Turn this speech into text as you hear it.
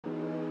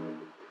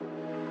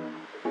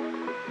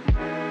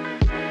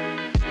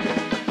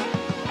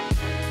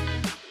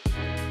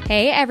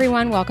Hey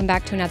everyone, welcome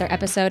back to another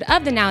episode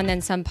of the Now and Then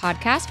Some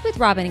podcast with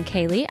Robin and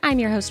Kaley. I'm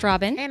your host,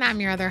 Robin. And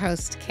I'm your other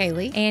host,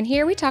 Kaley. And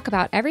here we talk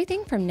about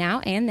everything from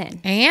now and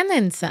then. And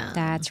then some.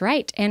 That's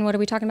right. And what are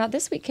we talking about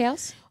this week,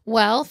 Kales?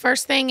 Well,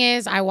 first thing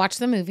is I watched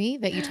the movie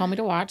that you told me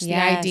to watch,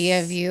 Yes. The Idea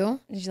of You.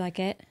 Did you like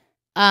it?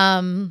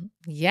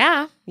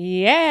 Yeah.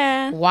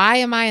 Yeah. Why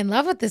am I in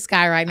love with this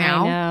guy right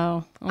now? I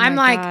know. Oh I'm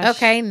my like, gosh.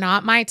 okay,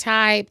 not my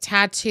type,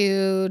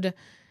 tattooed,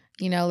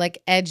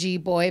 like edgy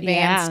boy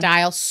band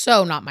style.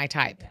 So not my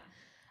type.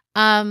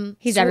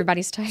 He's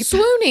everybody's type.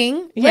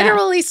 Swooning,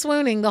 literally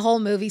swooning the whole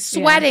movie,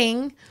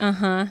 sweating.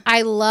 Uh-huh.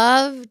 I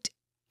loved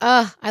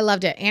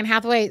it. Anne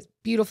Hathaway,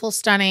 beautiful,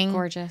 stunning.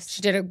 Gorgeous.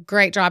 She did a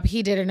great job.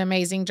 He did an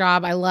amazing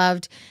job. I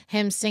loved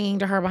him singing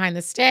to her behind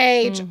the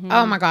stage. Mhm.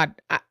 Oh my God.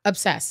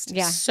 Obsessed.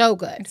 Yeah. So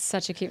good. It's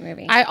such a cute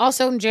movie. I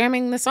also am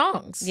jamming the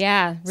songs.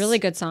 Yeah, really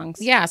good songs.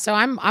 Yeah. So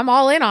I'm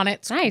all in on it.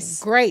 It's Nice.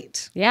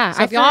 Great. Yeah.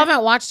 So if y'all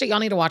haven't watched it, y'all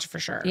need to watch it for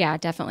sure. Yeah,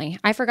 definitely.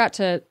 I forgot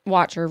to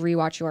watch or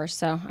rewatch yours,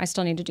 so I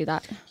still need to do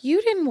that.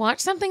 You didn't watch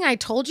something I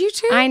told you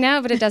to? I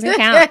know, but it doesn't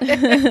count.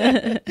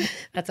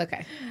 That's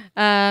okay.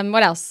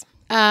 What else?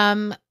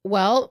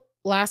 Well,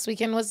 last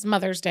weekend was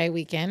Mother's Day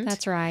weekend.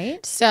 That's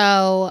right.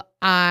 So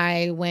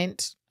I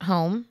went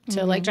home to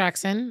Mhm. Lake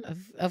Jackson,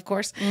 of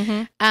course.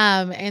 Mm-hmm.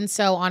 And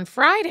so on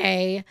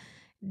Friday,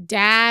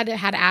 Dad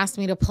had asked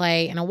me to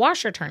play in a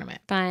washer tournament.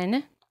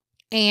 Fun.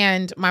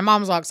 And my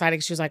mom was all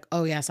excited. She was like,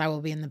 oh, yes, I will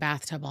be in the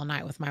bathtub all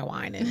night with my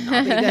wine and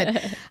I'll be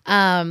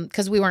good.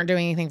 Because we weren't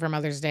doing anything for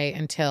Mother's Day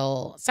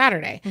until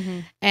Saturday. Mm-hmm.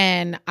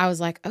 And I was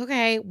like,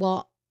 okay,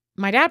 well,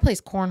 my dad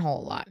plays cornhole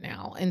a lot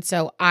now. And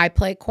so I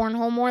play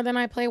cornhole more than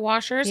I play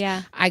washers.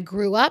 Yeah. I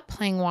grew up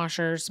playing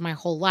washers my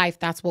whole life.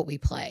 That's what we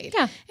played.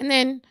 Yeah. And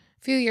then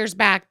a few years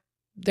back,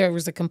 there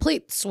was a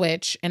complete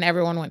switch and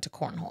everyone went to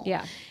cornhole.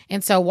 Yeah.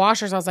 And so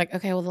washers, I was like,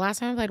 okay, well, the last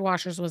time I played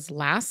washers was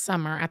last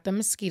summer at the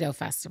Mosquito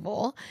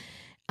Festival.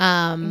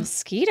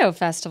 Mosquito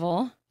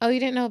Festival? Oh, you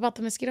didn't know about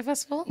the Mosquito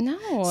Festival?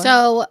 No.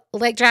 So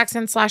Lake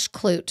Jackson /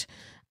 Clute.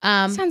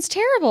 Sounds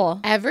terrible.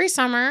 Every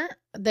summer,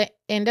 the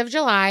end of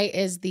July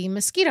is the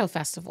Mosquito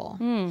Festival.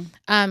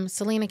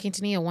 Selena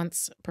Quintanilla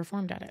once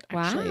performed at it,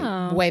 actually,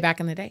 Wow. way back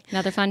in the day.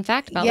 Another fun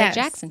fact about Lake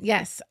Jackson.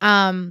 Yes.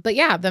 But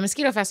yeah, the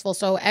Mosquito Festival.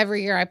 So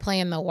every year I play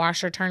in the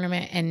washer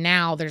tournament, and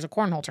now there's a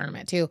cornhole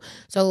tournament too.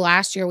 So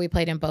last year we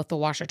played in both the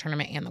washer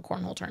tournament and the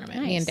cornhole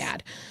tournament, me and Nice.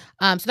 Dad.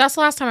 So that's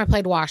the last time I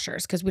played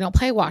washers because we don't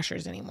play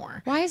washers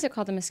anymore. Why is it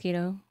called the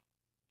Mosquito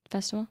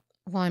Festival?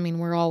 Well, I mean,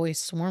 we're always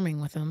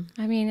swarming with them.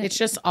 I mean, It's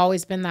just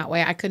always been that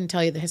way. I couldn't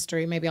tell you the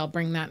history. Maybe I'll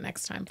bring that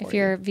next time for if you.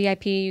 you're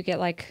VIP, you get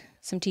like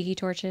some tiki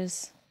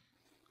torches.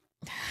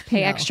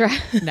 Pay No. extra.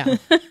 No.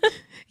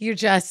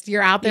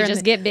 You're out there. You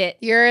just get bit.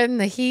 You're in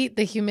the heat,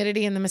 the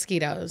humidity, and the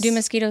mosquitoes. Do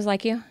mosquitoes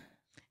like you?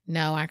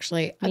 No,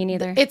 actually. Me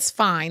neither. It's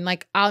fine.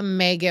 Like, I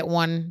may get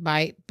one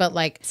bite, but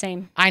like,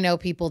 Same. I know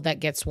people that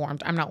get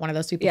swarmed. I'm not one of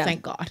those people, Yeah.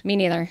 thank God. Me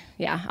neither.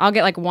 Yeah. I'll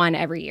get like one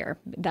every year.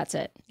 That's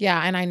it. Yeah,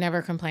 and I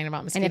never complain about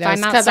And mosquitoes if I'm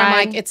because I'm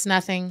outside- like, it's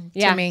nothing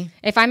Yeah. to me.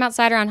 If I'm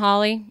outside around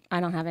Holly, I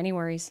don't have any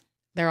worries.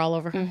 They're all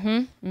over. Mm-hmm.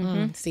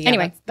 Mm-hmm. See, yeah,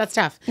 Anyway. that's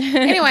tough.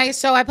 Anyway,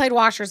 so I played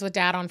washers with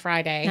Dad on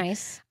Friday.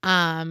 Nice.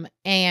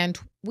 And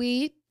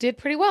we did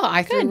pretty well.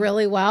 I threw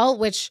really well,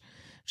 which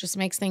just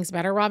makes things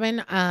better,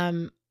 Robin.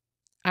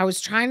 I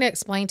was trying to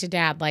explain to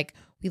Dad, like,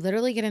 we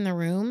literally get in the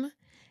room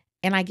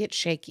and I get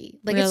shaky.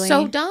 Like, Really? it's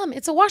so dumb.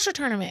 It's a washer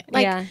tournament.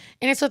 Like, Yeah.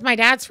 and it's with my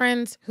dad's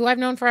friends who I've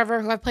known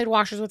forever, who I've played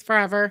washers with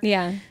forever,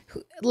 Yeah.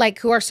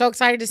 who are so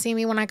excited to see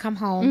me when I come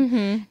home.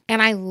 Mm-hmm.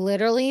 And I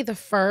literally,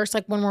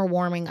 when we're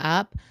warming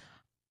up,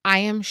 I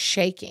am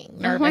shaking,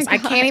 nervous. I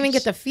can't even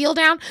get the feel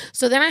down.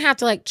 So then I have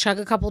to like chug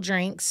a couple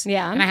drinks.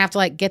 Yeah. And I have to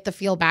like get the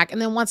feel back.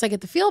 And then once I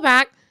get the feel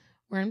back,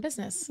 we're in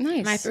business. Nice.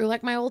 And I threw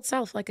like my old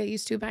self like I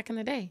used to back in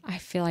the day. I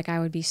feel like I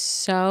would be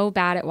so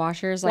bad at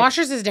washers. Like,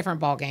 Washers is a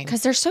different ballgame.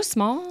 because they're so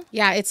small.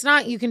 Yeah, it's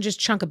not you can just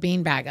chunk a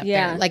beanbag up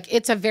Yeah. there. Like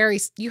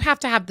you have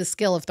to have the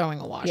skill of throwing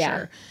a washer.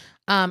 Yeah.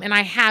 And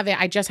I have it.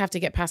 I just have to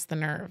get past the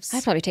nerves.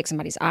 I'd probably take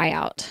somebody's eye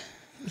out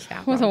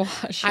Yeah, with a well,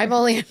 washer. I'm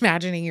only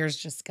imagining yours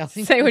just going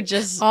They would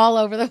just all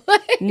over the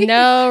place.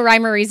 no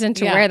rhyme or reason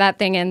to Yeah. where that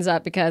thing ends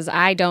up because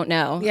I don't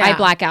know. Yeah. I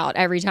black out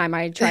every time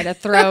I try to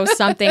throw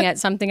something at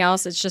something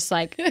else. It's just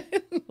like,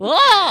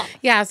 whoa.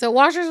 Yeah, so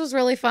washers was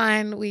really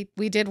fun. We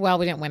did well.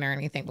 We didn't win or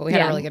anything, but we had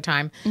Yeah. a really good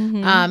time.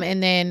 Mhm.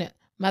 And then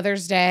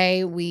Mother's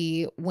Day,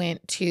 we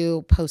went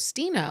to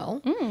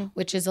Postino,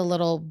 which is a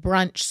little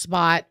brunch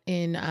spot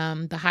in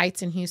the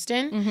Heights in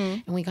Houston.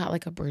 Mhm. And we got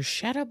like a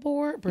bruschetta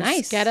board.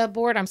 Nice. Bruschetta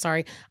board. I'm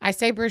sorry. I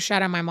say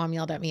bruschetta. My mom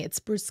yelled at me. It's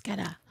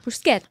bruschetta.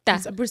 Bruschetta.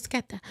 It's a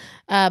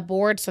bruschetta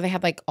board. So they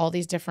had like all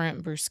these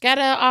different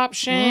bruschetta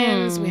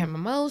options. We had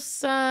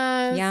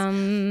mimosas.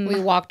 Yum. We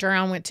walked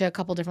around, went to a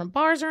couple different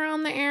bars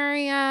around the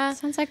area.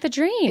 Sounds like the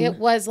dream. It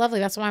was lovely.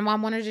 That's what my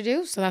mom wanted to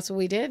do. So that's what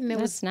we did. And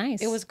That's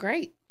nice. It was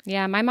great.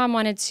 Yeah, my mom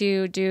wanted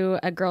to do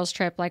a girls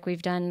trip like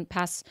we've done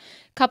past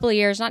couple of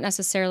years, not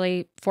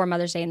necessarily for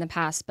Mother's Day in the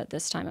past, but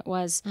this time it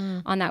was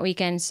on that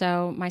weekend.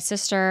 So my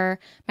sister,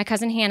 my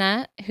cousin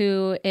Hannah,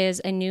 who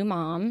is a new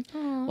mom,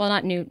 well,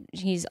 not new,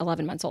 he's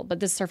 11 months old, but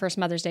this is her first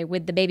Mother's Day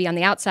with the baby on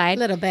the outside.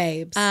 Little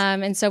babes.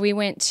 And so we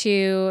went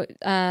to,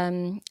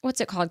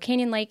 what's it called?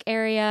 Canyon Lake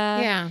area.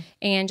 Yeah.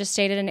 And just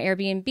stayed at an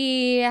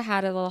Airbnb,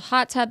 had a little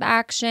hot tub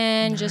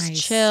action, just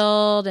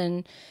chilled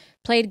and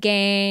played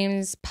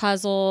games,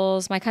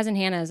 puzzles. My cousin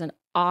Hannah is an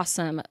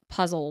awesome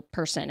puzzle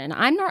person. And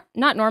I'm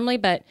not normally,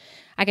 but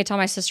I could tell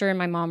my sister and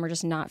my mom were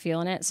just not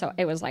feeling it. So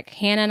it was like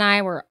Hannah and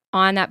I were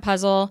on that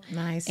puzzle.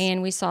 Nice.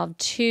 And we solved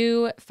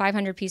 2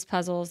 500-piece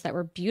puzzles that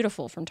were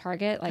beautiful from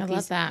Target. Like I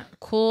love that.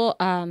 Cool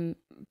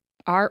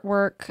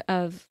artwork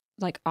of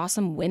like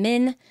awesome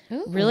women.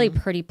 Ooh. Really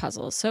pretty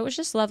puzzles. So it was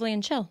just lovely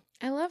and chill.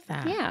 I love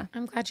that. Yeah.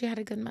 I'm glad you had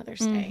a good Mother's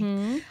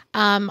Day.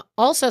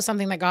 Also,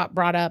 something that got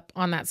brought up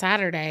on that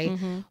Saturday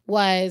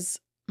was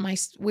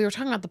we were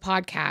talking about the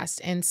podcast,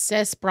 and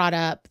Sis brought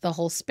up the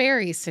whole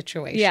Sperry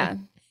situation. Yeah.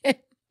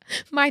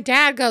 My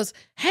dad goes,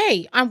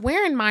 "Hey, I'm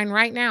wearing mine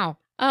right now."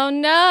 Oh,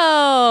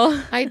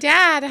 no. My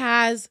dad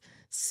has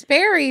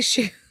Sperry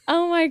shoes.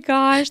 Oh my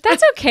gosh.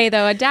 That's okay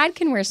though. A dad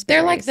can wear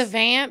Sperry's.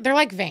 They're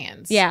like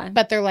Vans. Yeah.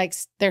 But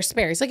they're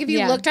Sperry's. Like if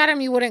you looked at them,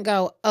 you wouldn't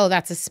go, "Oh,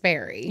 that's a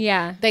Sperry."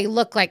 Yeah. They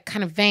look like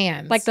kind of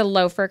Vans. Like the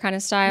loafer kind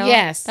of style.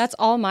 Yes. That's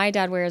all my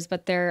dad wears,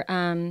 but they're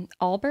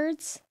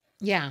Allbirds.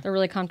 Yeah. They're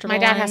really comfortable. My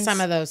dad ones. has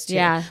some of those too.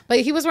 Yeah. But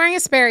he was wearing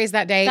his Sperry's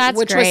that day,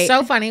 which was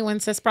so funny when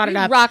Sis brought it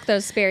up. Rock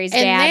those Sperry's,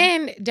 Dad.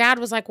 And then Dad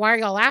was like, "Why are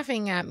y'all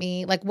laughing at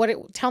me? Like,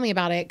 tell me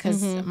about it."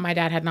 Because my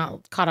dad had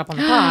not caught up on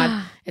the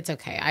pod. It's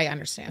okay. I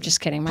understand. Just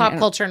kidding. Pop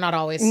culture, not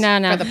always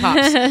no. for the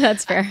pops.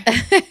 That's fair.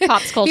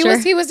 Pops culture.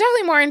 He was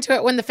definitely more into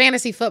it when the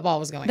fantasy football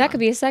was going on. That could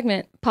be a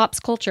segment.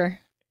 Pops culture.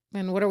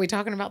 And what are we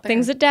talking about there?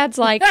 Things that dads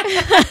like.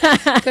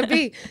 Could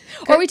be.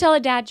 Or we tell a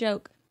dad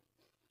joke.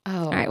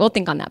 Oh. All right, we'll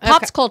think on that.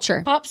 Pops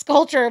culture. Pops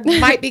culture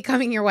might be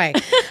coming your way.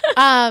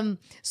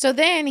 So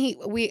then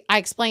I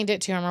explained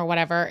it to him or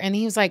whatever, and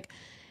he was like,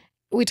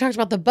 we talked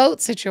about the boat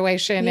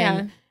situation,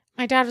 and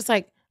my dad was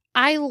like,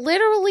 "I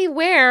literally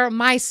wear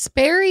my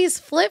Sperry's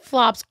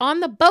flip-flops on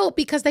the boat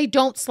because they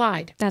don't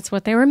slide." That's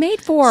what they were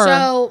made for.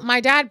 So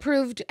my dad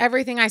proved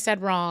everything I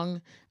said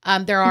wrong.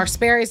 There are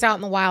Sperry's out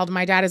in the wild.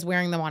 My dad is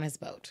wearing them on his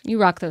boat.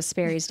 You rock those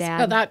Sperry's, Dad.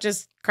 So that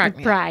just cracked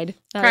me Pride.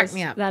 up. Cracked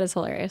me up. That is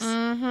hilarious.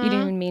 You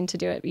didn't even mean to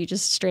do it. You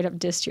just straight up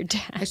dissed your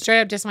dad. I straight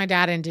up dissed my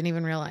dad and didn't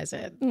even realize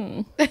it.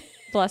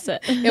 Bless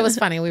it. It was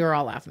funny. We were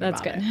all laughing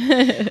about it.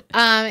 That's good.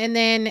 And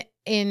then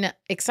in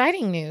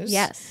exciting news.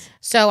 Yes.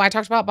 So I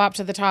talked about Bop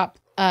to the Top.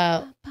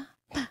 Now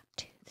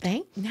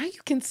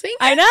you can sing.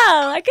 I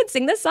know. I could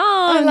sing the song.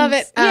 I love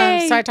it.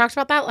 Yay. So I talked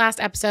about that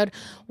last episode.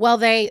 Well,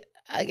 they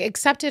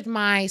accepted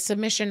my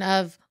submission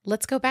of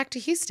let's go back to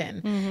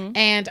Houston.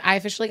 And I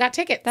officially got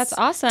tickets. That's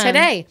awesome.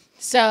 Today.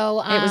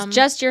 So it was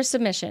just your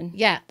submission.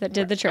 Yeah. That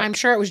did the trick. I'm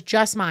sure it was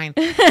just mine.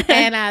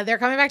 And they're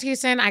coming back to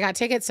Houston. I got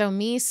tickets. So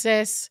me,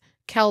 Sis,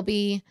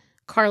 Kelby,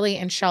 Carly,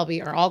 and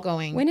Shelby are all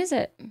going. When is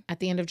it? At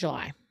the end of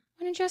July.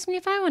 Why didn't you ask me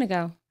if I want to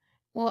go?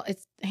 Well,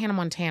 it's Hannah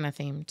Montana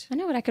themed. I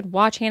know, but I could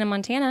watch Hannah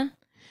Montana.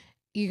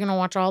 You going to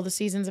watch all the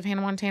seasons of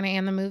Hannah Montana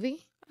and the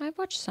movie? I've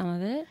watched some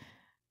of it.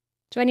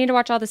 Do I need to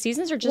watch all the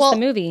seasons or just the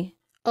movie?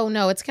 Oh,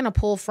 no. It's going to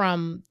pull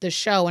from the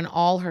show and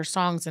all her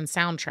songs and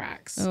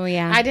soundtracks. Oh,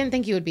 yeah. I didn't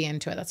think you would be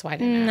into it. That's why I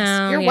didn't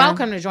ask. You're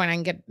welcome to join. I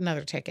can get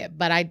another ticket.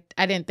 But I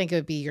didn't think it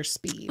would be your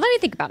speed. Let me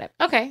think about it.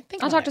 Okay.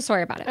 I'll talk to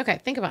Sawyer about it. Okay.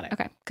 Think about it.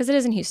 Okay. Because it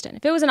is in Houston.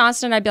 If it was in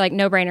Austin, I'd be like,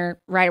 no brainer.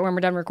 Right when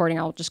we're done recording,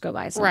 I'll just go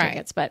buy some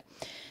tickets. But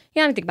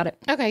yeah, I'm going to think about it.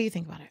 Okay. You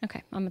think about it.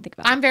 Okay. I'm going to think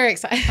about it. I'm very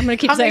excited. I'm going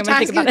to keep saying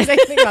I'm going to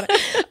think about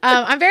it.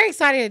 I'm very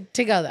excited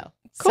to go, though.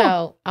 Cool.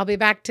 So I'll be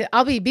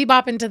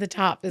bebopping to the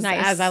top,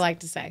 as I like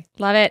to say.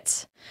 Love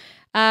it.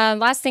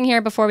 Last thing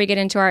here before we get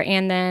into our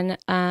and then,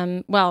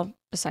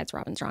 besides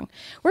Robin's wrong,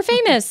 we're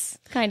famous,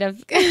 kind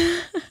of.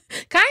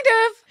 Kind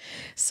of.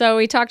 So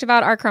we talked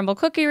about our Crumbl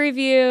cookie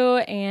review,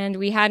 and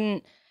we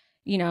hadn't,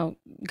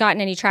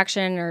 gotten any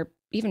traction or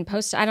even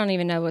posted. I don't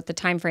even know what the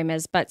time frame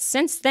is, but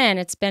since then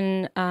it's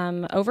been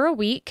over a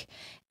week.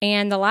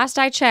 And the last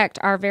I checked,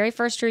 our very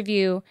first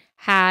review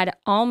had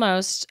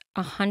almost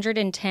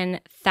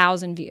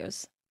 110,000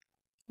 views.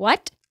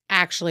 What?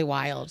 Actually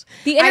wild.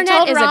 The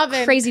internet is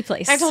a crazy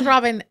place. I told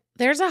Robin,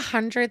 there's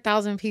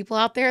 100,000 people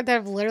out there that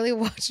have literally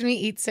watched me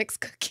eat 6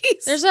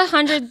 cookies. There's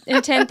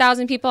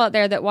 110,000 people out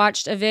there that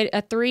watched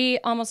a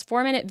almost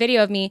 4-minute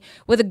video of me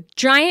with a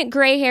giant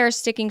gray hair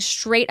sticking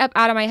straight up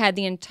out of my head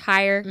the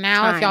entire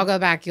time. If y'all go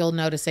back, you'll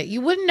notice it. You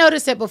wouldn't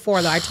notice it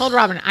before, though. I told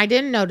Robin, I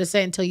didn't notice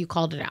it until you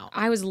called it out.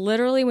 I was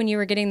literally, when you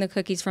were getting the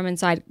cookies from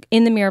inside,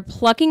 in the mirror,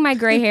 plucking my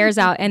gray hairs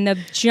out, and the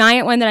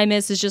giant one that I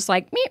missed is just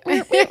like,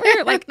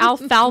 like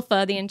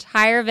alfalfa the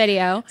entire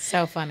video.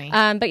 So funny.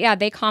 But yeah,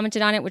 they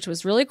commented on it, which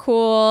was really cool.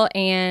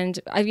 And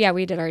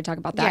we did already talk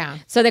about that. Yeah.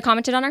 So they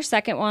commented on our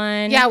second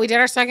one. Yeah, we did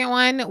our second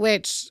one,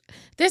 which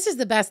This is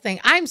the best thing.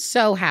 I'm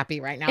so happy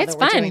right now It's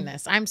that we're fun. doing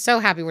this. I'm so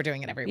happy we're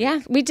doing it every week. Yeah,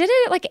 we did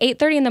it at like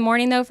 8:30 in the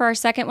morning though for our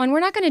second one. We're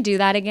not going to do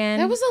that again.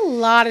 That was a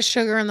lot of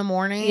sugar in the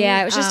morning.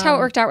 Yeah, it was just how it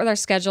worked out with our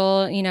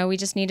schedule. You know, we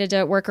just needed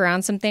to work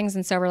around some things,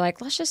 and so we're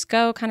like, let's just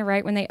go kind of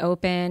right when they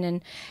open,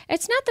 and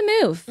it's not the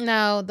move.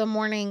 No, the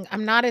morning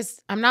I'm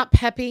not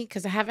peppy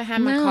because I haven't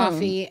had my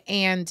coffee,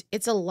 and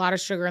it's a lot of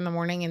sugar in the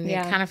morning, and you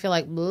kind of feel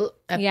like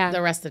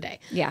the rest of the day.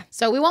 Yeah.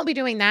 So we won't be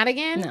doing that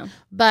again. No.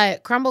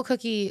 But Crumbl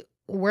cookie,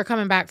 we're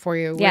coming back for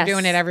you. We're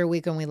doing it every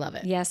week and we love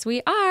it. Yes,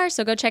 we are.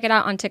 So go check it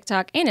out on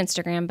TikTok and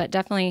Instagram, but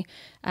definitely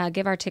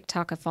give our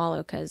TikTok a follow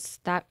because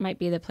that might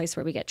be the place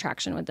where we get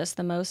traction with this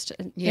the most.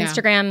 Yeah.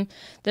 Instagram,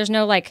 there's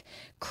no like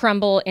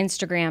Crumbl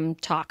Instagram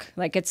talk.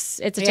 Like it's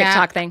a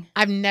TikTok thing.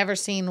 I've never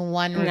seen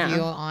one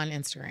review on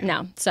Instagram.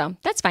 No, so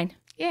that's fine.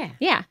 Yeah.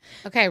 Yeah.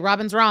 Okay,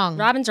 Robin's wrong.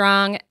 Robin's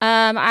wrong.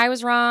 I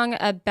was wrong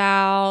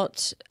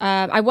about...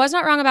 I was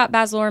not wrong about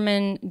Baz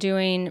Luhrmann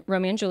doing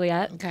Romeo and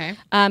Juliet. Okay.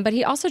 But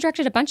he also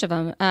directed a bunch of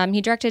them.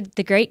 He directed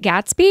The Great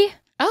Gatsby.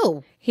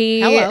 Oh,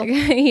 hello.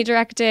 He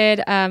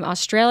directed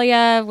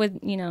Australia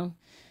with,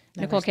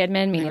 Nicole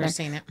Kidman. Never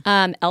seen it.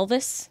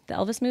 Elvis, the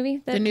Elvis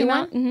movie that the new came one?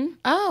 out. Mm-hmm.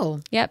 Oh.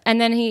 Yep.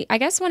 And then I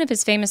guess one of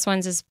his famous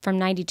ones is from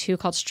 92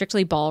 called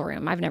Strictly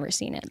Ballroom. I've never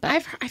seen it. But I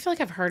feel like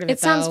I've heard of it, It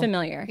sounds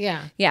familiar.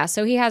 Yeah. Yeah.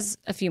 So he has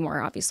a few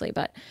more, obviously.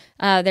 But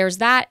there's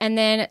that. And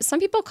then some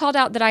people called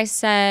out that I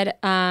said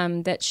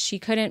that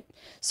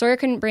Sawyer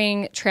couldn't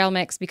bring trail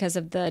mix because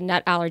of the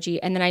nut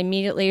allergy. And then I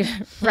immediately,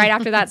 right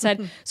after that,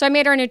 said, so I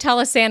made her a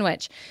Nutella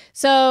sandwich.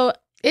 So.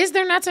 Is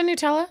there nuts in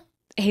Nutella?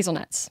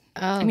 Hazelnuts.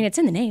 Oh. I mean, it's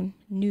in the name.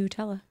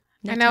 Nutella.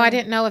 I know. I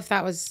didn't know if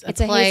that was a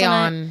play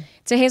on.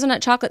 It's a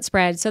hazelnut chocolate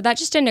spread. So that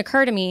just didn't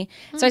occur to me.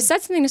 So I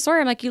said something to Sawyer.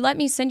 I'm like, you let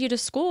me send you to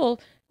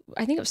school.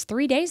 I think it was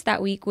 3 days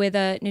that week with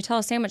a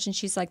Nutella sandwich. And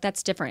she's like,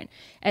 that's different.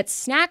 At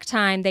snack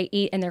time, they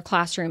eat in their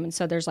classroom. And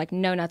so there's like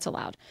no nuts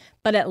allowed.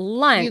 But at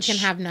lunch, you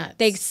can have nuts.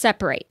 They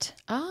separate.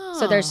 Oh.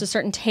 So there's a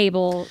certain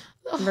table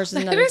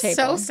versus another table. That is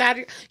so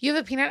sad. You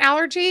have a peanut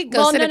allergy?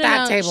 Go sit at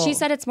that table. She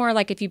said it's more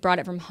like if you brought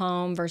it from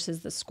home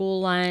versus the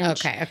school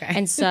lunch. Okay.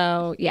 And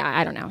so, yeah,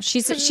 I don't know.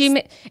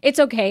 It's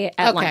okay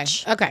at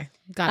lunch. Okay.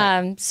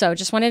 Got it. So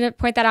just wanted to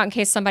point that out in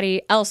case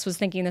somebody else was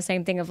thinking the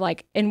same thing of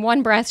like, in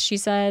one breath, she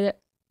said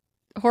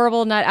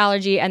horrible nut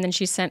allergy, and then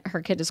she sent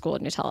her kid to school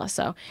with Nutella.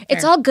 So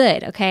it's all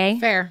good, okay?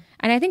 Fair.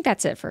 And I think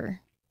that's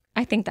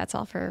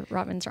all for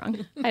Robin's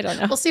Wrong. I don't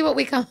know. We'll see what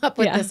we come up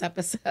with this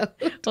episode.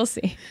 We'll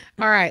see.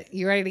 All right.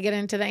 You ready to get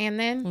into the and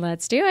then?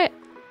 Let's do it.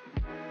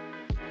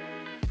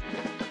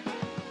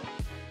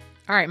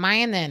 All right. My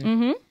and then.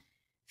 Mm-hmm.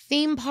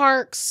 Theme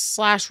parks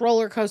 /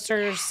 roller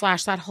coasters /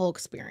 that whole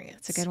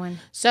experience. It's a good one.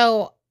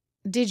 So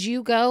did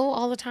you go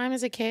all the time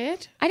as a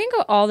kid? I didn't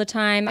go all the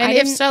time. And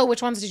if so,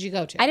 which ones did you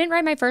go to? I didn't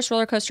ride my first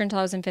roller coaster until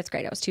I was in 5th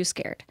grade. I was too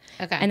scared.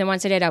 Okay. And then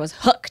once I did, I was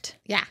hooked.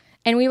 Yeah.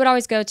 And we would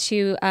always go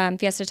to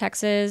Fiesta,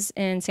 Texas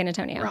in San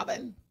Antonio.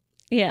 Robin.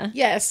 Yeah.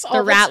 Yes.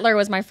 The Rattler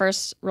was my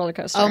first roller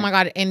coaster. Oh my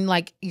God. And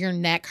like your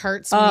neck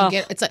hurts when you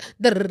get, it's like.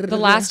 The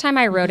last time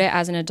I rode it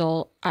as an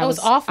adult, it was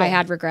awful. I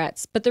had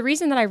regrets. But the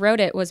reason that I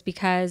rode it was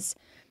because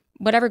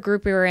whatever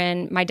group we were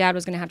in, my dad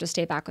was going to have to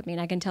stay back with me.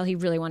 And I can tell he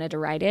really wanted to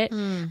ride it.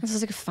 And so I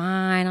was like,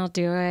 fine, I'll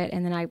do it.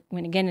 And then I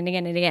went again and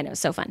again and again. It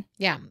was so fun.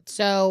 Yeah.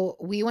 So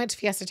we went to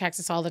Fiesta,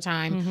 Texas all the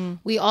time. Mm-hmm.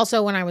 We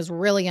also, when I was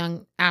really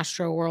young,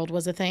 Astro World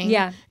was a thing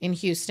in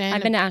Houston.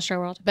 I've been to Astro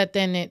World. But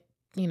then it,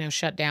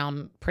 shut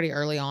down pretty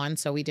early on.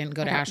 So we didn't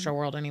go to Astro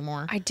World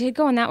anymore. I did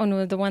go on that one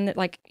with the one that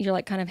like you're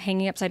like kind of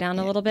hanging upside down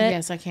a little bit.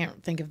 Yes, I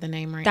can't think of the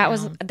name right now.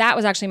 That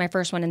was actually my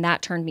first one, and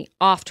that turned me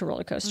off to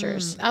roller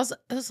coasters. That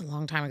was a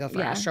long time ago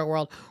for Astro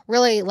World.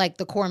 Really, like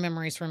the core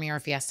memories for me are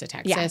Fiesta,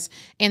 Texas,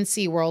 and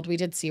SeaWorld. We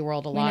did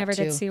SeaWorld a lot. We never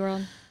too. did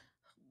SeaWorld.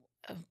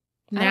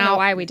 I don't know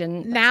why we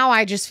didn't. Now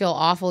I just feel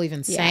awful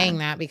even saying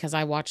that because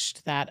I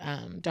watched that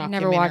documentary. I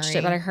never watched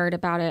it, but I heard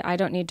about it. I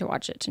don't need to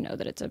watch it to know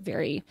that it's a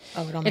very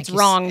it's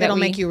wrong. It'll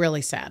make you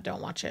really sad.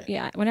 Don't watch it.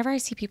 Yeah. Whenever I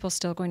see people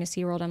still going to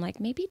SeaWorld, I'm like,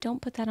 maybe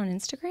don't put that on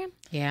Instagram.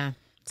 Yeah.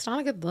 It's not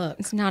a good look.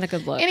 It's not a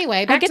good look.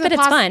 Anyway, I get that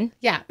it's fun.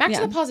 Yeah. Back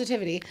to the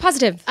positivity.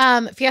 Positive.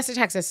 Fiesta,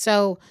 Texas.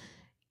 So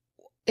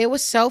it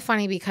was so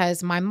funny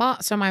because my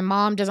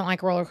mom doesn't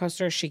like roller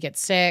coasters. She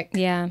gets sick.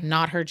 Yeah.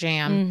 Not her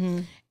jam. Mm-hmm.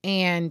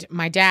 And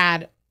my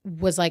dad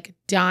was like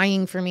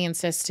dying for me and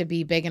sis to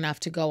be big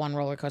enough to go on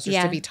roller coasters,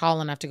 to be tall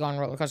enough to go on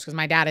roller coasters, because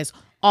my dad is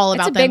all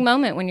about them. It's a big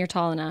moment when you're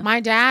tall enough. My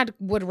dad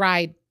would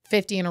ride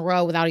 50 in a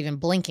row without even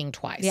blinking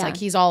twice. Yeah. Like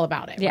he's all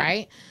about it,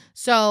 right?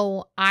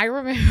 So I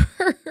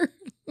remember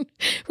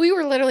we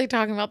were literally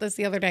talking about this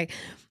the other day.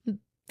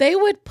 They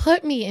would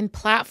put me in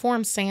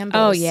platform sandals.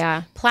 Oh,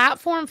 yeah.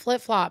 Platform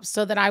flip-flops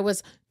so that I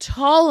was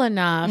tall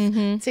enough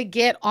to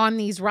get on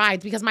these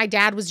rides because my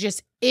dad was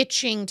just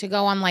itching to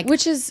go on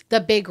which is the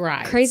big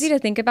rides. Crazy to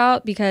think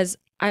about because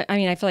I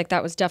mean, I feel like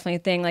that was definitely a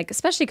thing, like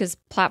especially because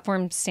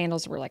platform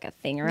sandals were like a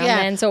thing around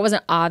then. So it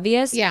wasn't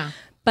obvious. Yeah.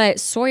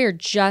 But Sawyer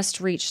just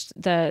reached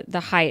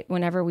the height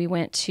whenever we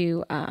went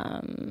to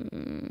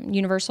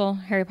Universal,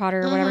 Harry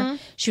Potter or whatever.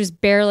 She was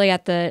barely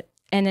at the,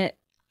 and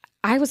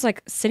I was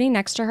like sitting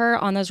next to her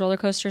on those roller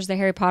coasters, the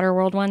Harry Potter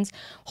World ones,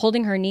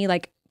 holding her knee.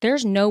 Like,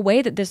 there's no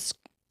way that this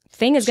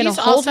thing is going to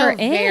hold her in.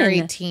 She's also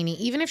very teeny.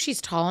 Even if she's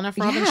tall enough,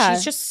 Robin,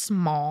 she's just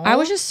small. I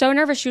was just so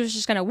nervous she was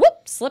just going to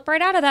slip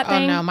right out of that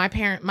thing. Oh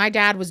no, my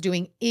dad was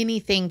doing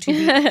anything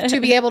to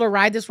be able to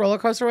ride this roller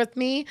coaster with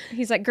me.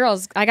 He's like,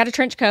 girls, I got a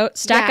trench coat,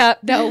 stack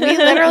up. No, we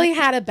literally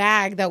had a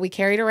bag that we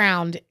carried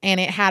around and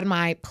it had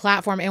my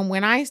platform. And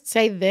when I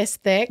say this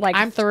thick, like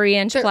I'm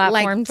 3-inch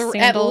platform sandals.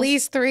 At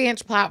least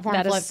 3-inch platform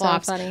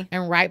flip-flops. So funny.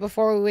 And right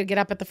before we would get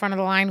up at the front of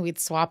the line, we'd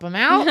swap them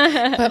out,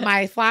 put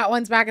my flat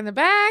ones back in the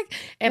bag,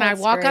 and I'd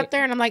walk up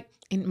there and I'm like,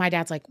 and my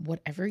dad's like,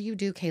 whatever you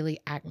do, Kaley,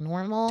 act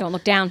normal. Don't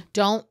look down.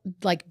 Don't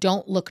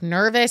look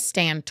nervous.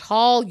 Stand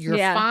tall. You're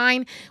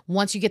fine.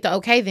 Once you get the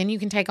okay, then you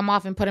can take them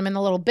off and put them in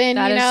the little bin,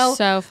 That is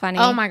so funny.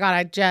 Oh my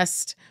God.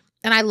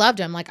 And I loved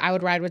him. Like, I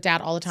would ride with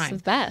dad all the time.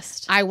 It's the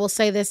best. I will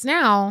say this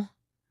now.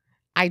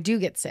 I do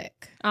get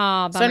sick.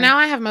 Oh, so now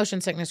I have motion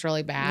sickness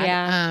really bad.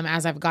 Yeah.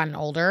 As I've gotten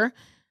older.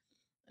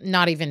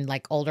 Not even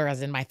like older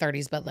as in my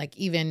 30s, but like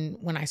even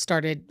when I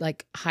started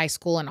like high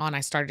school and on,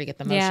 I started to get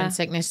the motion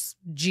sickness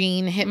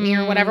gene hit me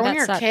or whatever. When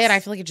you're a kid, I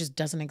feel like it just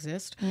doesn't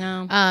exist.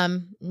 No.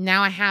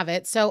 Now I have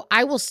it. So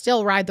I will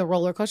still ride the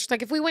roller coaster.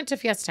 Like if we went to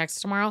Fiesta Texas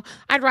tomorrow,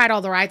 I'd ride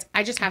all the rides.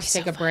 I just have to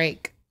take a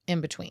break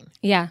in between.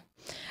 Yeah.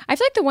 I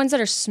feel like the ones that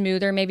are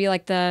smoother, maybe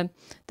like the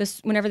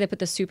whenever they put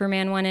the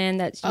Superman one in,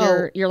 that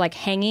you're like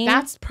hanging.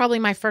 That's probably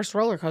my first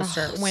roller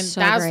coaster.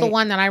 That's the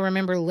one that I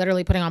remember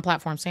literally putting on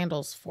platform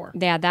sandals for.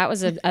 Yeah, that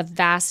was a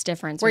vast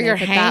difference. Where you're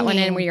hanging. That one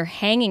in, where you're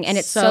hanging, and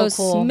it's so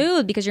cool.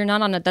 smooth because you're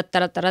not on a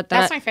da-da-da-da-da.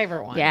 That's my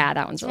favorite one. Yeah,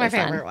 that one's really fun.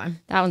 My favorite one.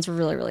 That one's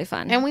really, really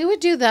fun. And we would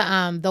do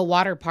the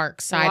water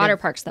park side. The water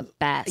park's the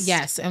best.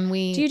 Yes, and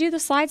we. Do you do the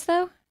slides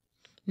though?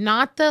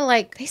 Not the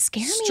like they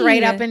scare me.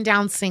 Straight up and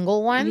down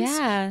single ones.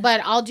 Yeah.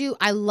 But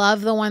I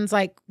love the ones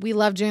like we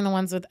love doing the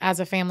ones with as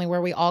a family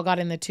where we all got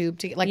in the tube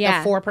to like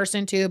the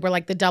 4-person tube or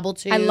like the double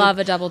tube. I love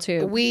a double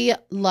tube. We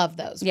love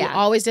those. Yeah. We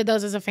always did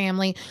those as a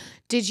family.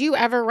 Did you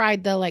ever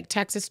ride the like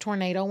Texas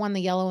tornado one,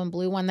 the yellow and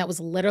blue one that was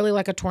literally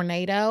like a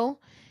tornado?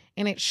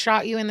 And it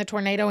shot you in the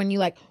tornado and you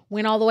like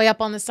went all the way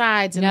up on the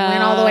sides and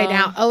went all the way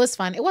down. Oh, it was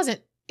fun. It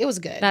was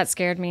good. That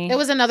scared me. It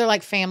was another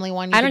like family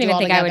one. I don't even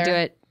think I would do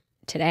it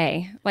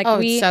today. Like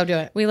so do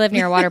it. We live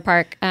near a water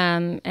park,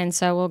 and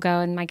so we'll go.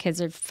 And my kids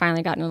have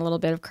finally gotten a little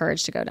bit of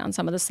courage to go down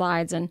some of the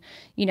slides. And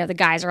the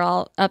guys are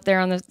all up there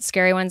on the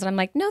scary ones, and I'm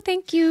like, no,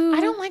 thank you. I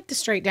don't like the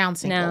straight down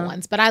single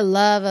ones, but I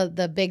love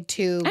the big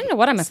tube. I don't know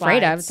what I'm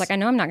afraid of. It's like I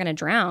know I'm not going to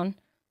drown.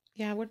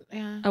 Yeah,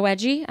 a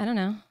wedgie. I don't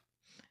know.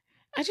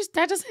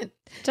 That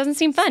doesn't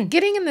seem fun.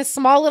 Getting in this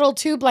small little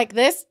tube like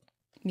this.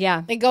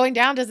 Yeah, and going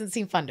down doesn't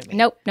seem fun to me.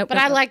 Nope. But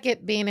I like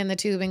it being in the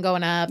tube and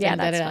going up. Yeah,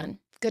 and that's fun.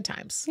 Good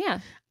times. Yeah.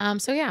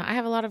 So yeah, I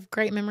have a lot of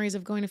great memories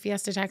of going to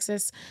Fiesta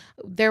Texas.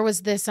 There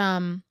was this I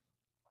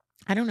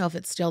don't know if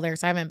it's still there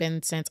because I haven't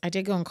been since. I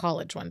did go in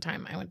college one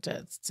time. I went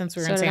to since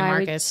we were in San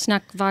Marcos. We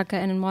snuck vodka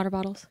in water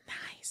bottles.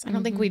 Nice. I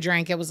don't think we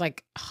drank. It was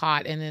like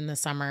hot and in the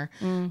summer.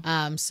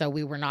 So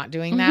we were not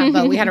doing that,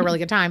 but we had a really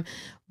good time.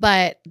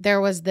 But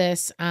there was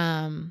this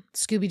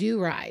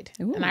Scooby-Doo ride.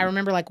 Ooh. And I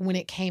remember like when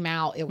it came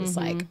out, it was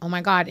like, oh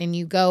my God. And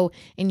you go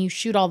and you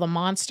shoot all the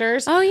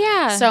monsters. Oh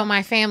yeah. So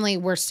my family,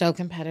 we're so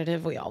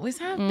competitive. We always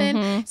have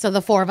been. So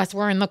the 4 of us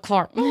were in the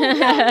car.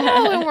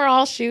 And we're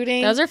all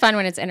shooting. Those are fun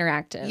when it's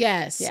interactive.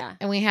 Yes. Yeah.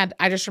 And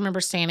I just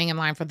remember standing in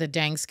line for the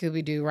dang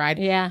Scooby-Doo ride.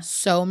 Yeah.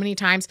 So many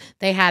times.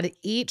 They had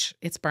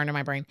it's burned in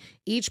my brain,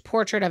 each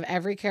portrait of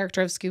every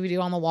character of Scooby-Doo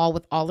on the wall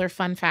with all their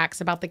fun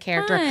facts about the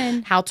character,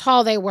 how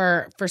tall they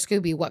were for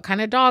Scooby, what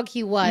kind of dog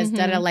he was,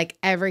 like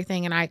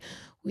everything. And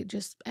we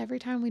just, every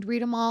time we'd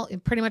read them all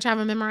and pretty much have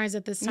them memorized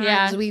at this time.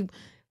 Yeah.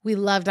 We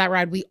loved that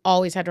ride. We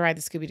always had to ride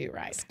the Scooby-Doo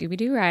ride.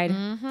 Scooby-Doo ride.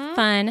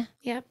 Fun.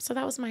 Yep. So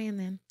that was my and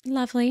then.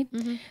 Lovely.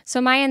 So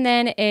my and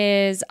then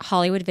is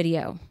Hollywood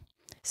Video.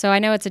 So I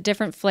know it's a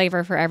different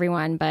flavor for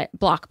everyone, but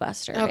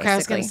Blockbuster. Okay, basically. I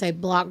was going to say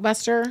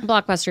Blockbuster.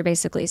 Blockbuster,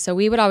 basically. So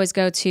we would always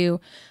go to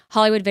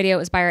Hollywood Video. It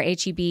was by our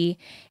HEB.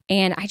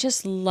 And I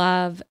just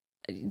love,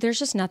 there's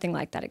just nothing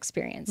like that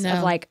experience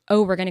of like,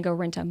 oh, we're going to go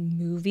rent a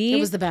movie. It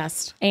was the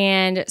best.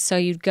 And so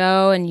you'd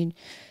go and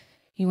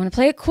you want to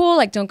play it cool.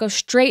 Like, don't go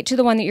straight to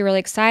the one that you're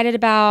really excited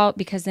about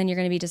because then you're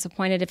going to be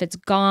disappointed if it's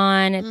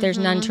gone, if there's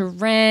none to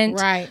rent.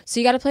 Right. So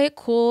you got to play it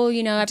cool.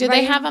 Do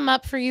they have them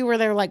up for you where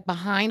they're like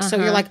behind? So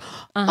you're like,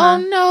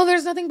 oh no,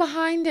 there's nothing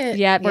behind it.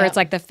 Yeah, where it's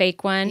like the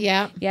fake one.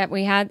 Yeah. Yeah,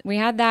 we had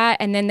that.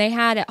 And then they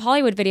had at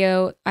Hollywood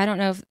Video, I don't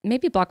know if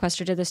maybe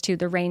Blockbuster did this too,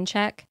 the rain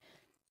check.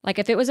 Like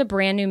if it was a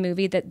brand new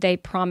movie that they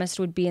promised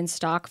would be in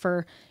stock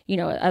for,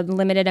 a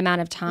limited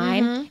amount of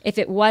time, if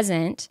it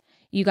wasn't,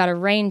 you got a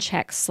rain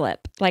check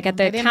slip. Like at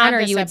the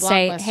counter, you would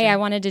say, hey, I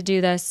wanted to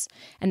do this.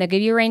 And they'll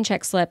give you a rain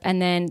check slip.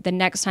 And then the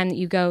next time that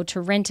you go to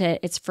rent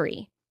it, it's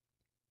free.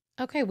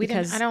 Okay.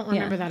 I don't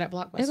remember that at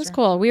Blockbuster. It was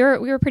cool. We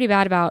were pretty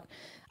bad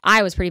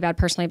I was pretty bad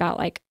personally about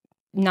like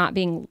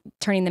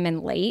turning them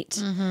in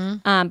late.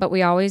 But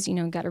we always,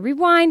 got to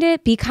rewind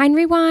it, be kind,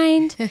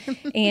 rewind.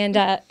 And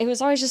it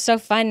was always just so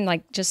fun,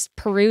 like just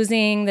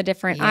perusing the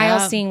different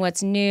aisles, seeing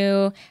what's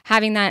new,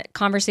 having that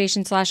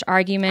conversation /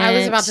 argument. I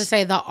was about to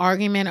say the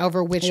argument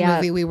over which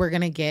movie we were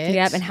going to get.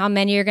 Yep. And how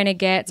many you're going to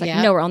get. It's like,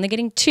 no, we're only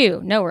getting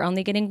 2. No, we're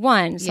only getting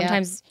 1.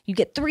 Sometimes you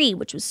get 3,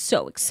 which was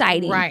so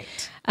exciting. Right.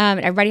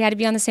 Everybody had to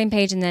be on the same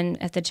page. And then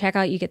at the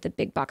checkout, you get the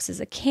big boxes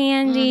of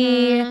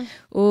candy.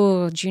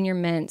 Ooh, Junior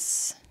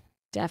Mints.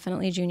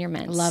 Definitely Junior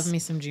Mints. Love me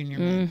some Junior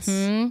Mints.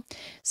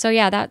 So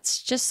yeah,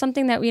 that's just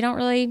something that we don't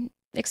really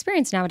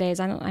experience nowadays.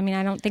 I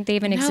don't think they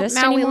even exist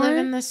now anymore. We live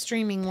in the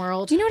streaming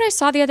world. You know what I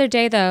saw the other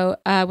day though?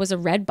 Was a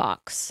Red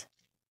Box.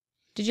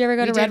 Did you ever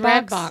go to Red Box?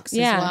 Red Box as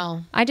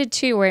well. I did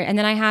too. And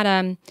then I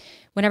had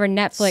whenever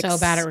Netflix. So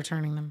bad at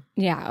returning them.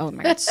 Yeah. Oh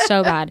my God.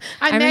 So bad.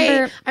 I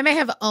may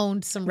have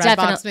owned some Red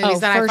Box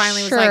movies that I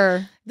finally was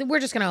like, we're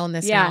just going to own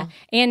this now.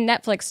 And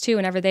Netflix too.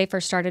 Whenever they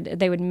first started,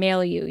 they would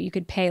mail you. You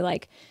could pay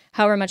like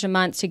however much a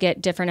month to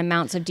get different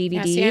amounts of DVDs.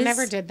 Yeah, see, I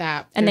never did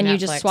that. And then Netflix. you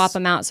just swap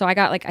them out. So I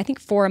got I think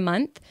 4 a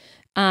month.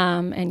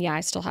 And yeah,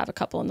 I still have a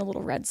couple in the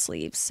little red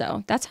sleeves.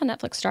 So that's how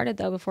Netflix started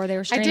though, before they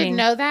were streaming. I didn't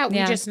know that.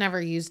 We just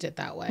never used it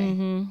that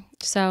way.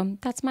 So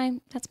that's my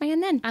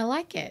and then. I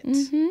like it.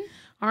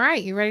 All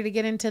right. You ready to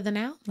get into the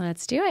now?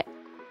 Let's do it.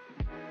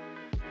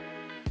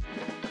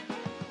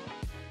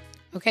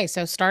 Okay,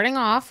 so starting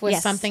off with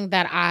something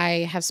that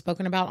I have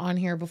spoken about on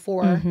here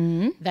before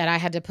that I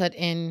had to put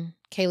in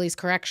Kaley's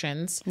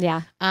corrections.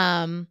 Yeah.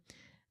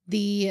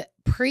 The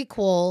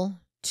prequel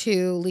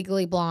to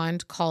Legally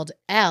Blonde called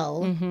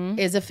Elle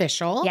is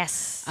official.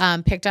 Yes.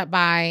 Picked up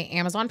by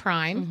Amazon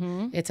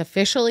Prime. It's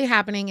officially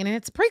happening, and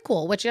it's a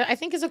prequel, which I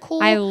think is a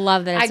cool. I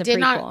love that it's a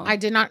prequel. I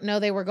did not know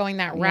they were going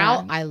that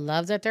route. I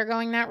love that they're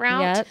going that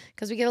route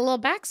because we get a little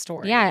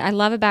backstory. Yeah, I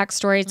love a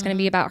backstory. It's going to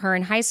be about her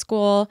in high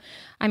school.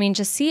 I mean,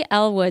 just see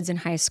Elle Woods in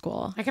high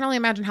school. I can only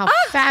imagine how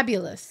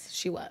fabulous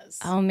she was.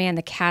 Oh man,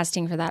 the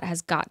casting for that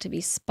has got to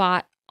be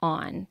spot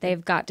on.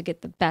 They've got to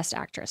get the best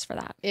actress for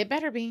that. It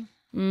better be.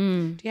 Do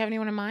you have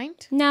anyone in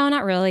mind? No,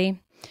 not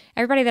really.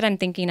 Everybody that I'm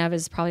thinking of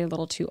is probably a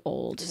little too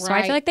old. Right. So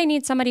I feel like they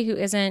need somebody who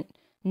isn't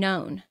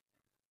known.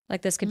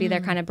 Like this could be their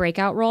kind of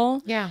breakout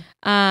role. Yeah.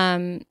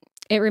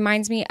 It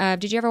reminds me of,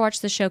 did you ever watch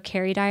the show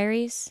Carrie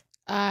Diaries?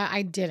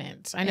 I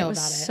didn't. I know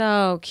about it.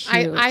 So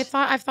cute. I've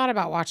thought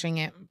about watching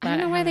it. But I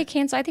don't know why they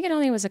canceled. I think it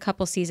only was a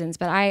couple seasons,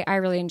 but I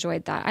really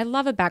enjoyed that. I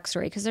love a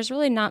backstory because there's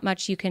really not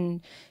much you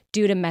can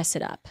do to mess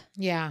it up.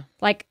 Yeah.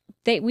 Like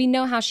we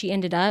know how she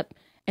ended up.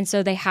 And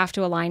so they have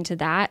to align to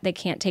that. They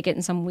can't take it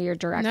in some weird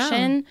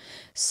direction. No.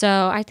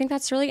 So I think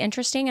that's really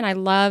interesting. And I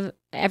love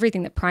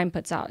everything that Prime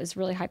puts out is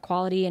really high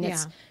quality. And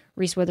it's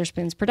Reese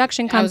Witherspoon's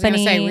production company. I was going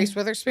to say Reese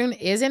Witherspoon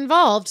is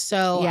involved.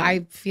 So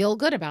I feel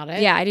good about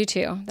it. Yeah, I do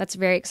too. That's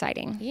very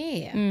exciting.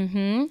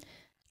 Yeah.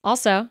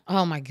 Also.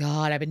 Oh my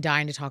God. I've been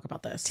dying to talk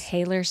about this.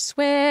 Taylor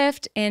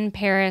Swift in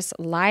Paris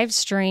live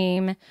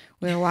stream.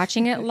 We were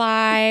watching it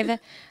live.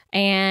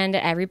 And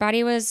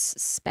everybody was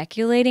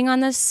speculating on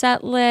the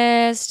set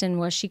list and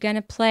was she going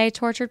to play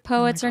Tortured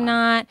Poets or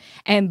not?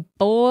 And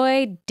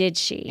boy, did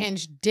she.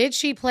 And did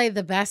she play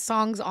the best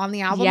songs on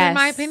the album, in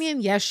my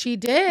opinion? Yes, she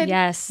did.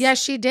 Yes.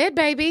 Yes, she did,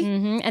 baby.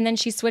 And then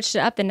she switched it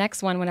up the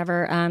next one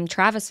whenever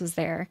Travis was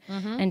there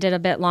and did a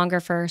bit longer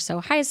for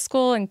So High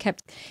School and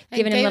kept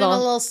giving him a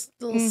little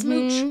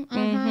smooch.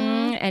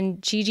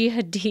 And Gigi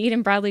Hadid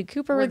and Bradley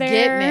Cooper were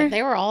there. Getting it.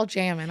 They were all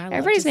jamming.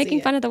 Everybody's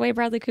making fun of the way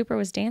Bradley Cooper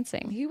was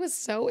dancing. He was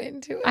so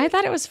into it. I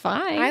thought it was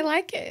fine. I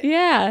like it.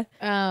 Yeah.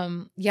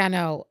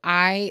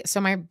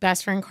 So my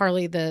best friend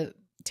Carly, the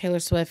Taylor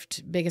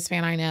Swift biggest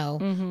fan I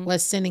know,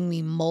 was sending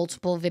me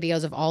multiple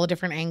videos of all the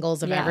different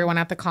angles of everyone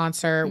at the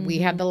concert. We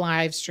had the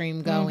live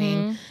stream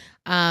going.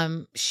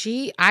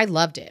 I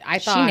loved it. I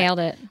thought she nailed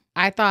it.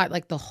 I thought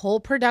like the whole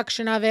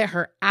production of it,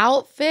 her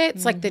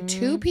outfits, like the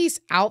 2-piece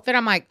outfit.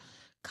 I'm like,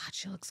 God,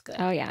 she looks good.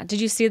 Oh, yeah. Did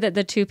you see that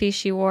the 2-piece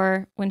she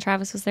wore when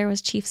Travis was there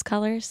was Chiefs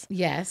colors?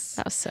 Yes.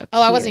 That was so cute.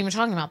 Oh, I wasn't even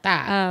talking about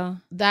that. Oh.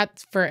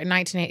 That's for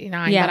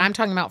 1989. Yeah. But I'm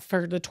talking about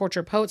for the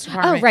Tortured Poets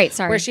department. Oh, right.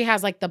 Sorry. Where she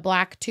has like the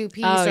black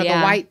 2-piece or the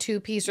white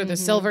 2-piece or the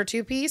silver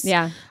 2-piece.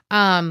 Yeah.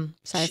 Sorry,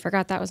 I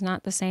forgot that was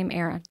not the same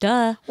era.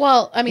 Duh.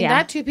 Well, I mean,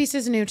 that 2-piece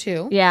is new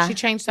too. Yeah. She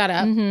changed that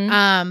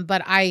up.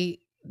 But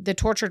the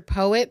Tortured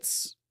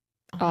Poets...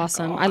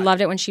 Awesome. I loved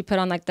it when she put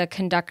on like the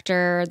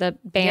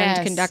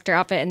band conductor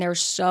outfit, and there were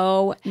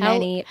so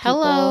many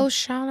people. Hello,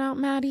 shout out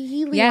Maddie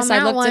Healy. Yes,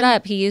 I looked it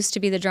up. He used to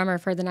be the drummer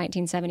for the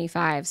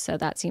 1975, so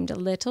that seemed a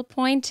little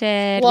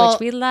pointed, which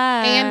we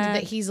love. And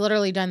that he's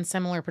literally done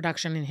similar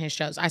production in his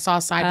shows. I saw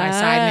Side by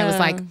Side, and it was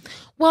like,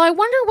 well, I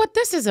wonder what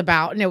this is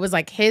about. And it was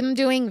like him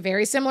doing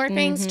very similar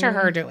things to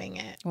her doing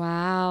it.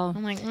 Wow.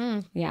 I'm like,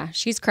 yeah,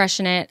 she's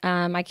crushing it.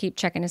 I keep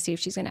checking to see if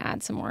she's going to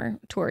add some more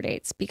tour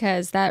dates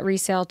because that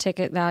resale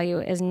ticket value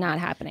is not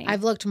happening.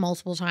 I've looked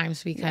multiple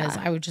times because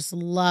I would just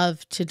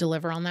love to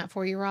deliver on that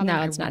for you, Robin.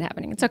 No, it's not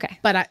happening. It's okay.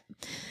 But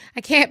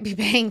I can't be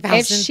paying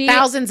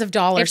thousands of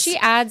dollars. If she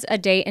adds a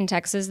date in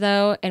Texas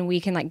though, and we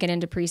can like get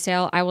into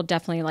pre-sale, I will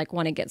definitely like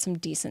want to get some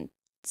decent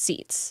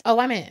seats. Oh,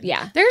 I'm in.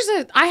 Yeah.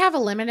 I have a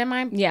limit in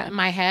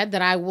my head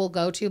that I will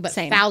go to, but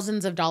Same.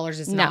 thousands of dollars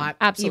is not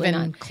absolutely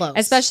even not. close.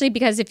 Especially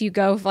because if you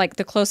go, like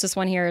the closest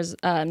one here is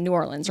New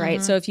Orleans,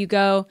 right? So if you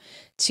go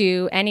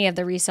to any of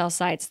the resale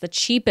sites, the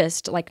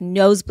cheapest like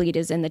nosebleed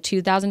is in the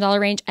 $2,000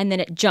 range, and then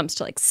it jumps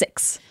to like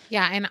 $6,000.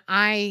 Yeah, and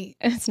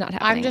it's not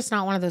happening. I'm just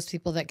not one of those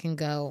people that can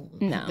go.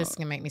 No, this is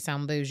gonna make me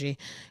sound bougie.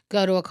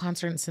 Go to a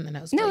concert and sit in the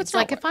nosebleeds. No, it's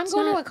like not, if I'm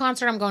going to a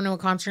concert, I'm going to a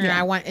concert, and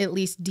I want at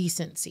least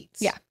decent seats.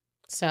 Yeah.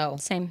 So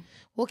same.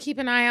 We'll keep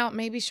an eye out.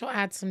 Maybe she'll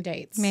add some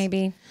dates.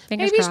 Maybe.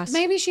 Fingers crossed.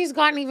 Maybe she's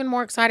gotten even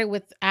more excited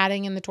with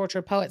adding in the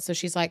Tortured Poet. So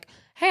she's like,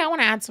 hey, I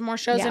want to add some more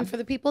shows in for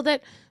the people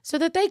so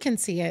that they can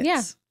see it.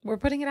 Yeah. We're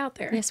putting it out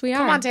there. Yes, we are.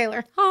 Come on,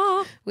 Taylor.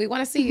 Aww. We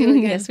want to see you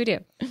again. Yes, we do.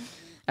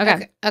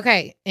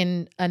 Okay.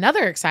 In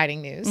another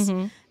exciting news,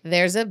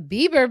 there's a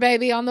Bieber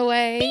baby on the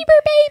way.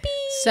 Bieber baby.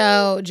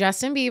 So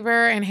Justin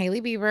Bieber and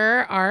Hailey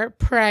Bieber are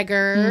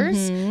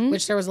preggers,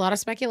 which there was a lot of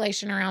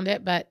speculation around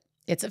it, but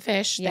it's a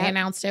fish. Yep. They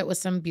announced it with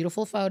some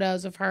beautiful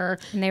photos of her.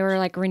 And they were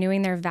like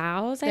renewing their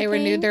vows, They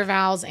renewed their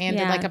vows and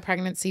did like a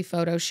pregnancy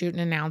photo shoot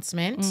and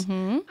announcement.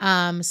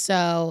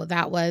 So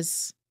that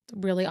was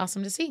really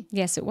awesome to see.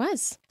 Yes, it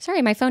was.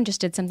 Sorry, my phone just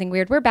did something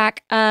weird. We're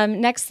back.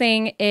 Next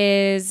thing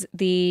is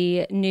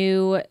the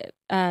new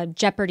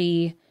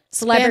Jeopardy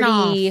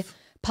celebrity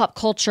pop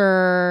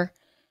culture.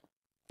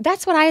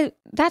 That's what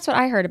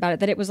I heard about it,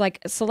 that it was like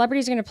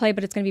celebrities are going to play,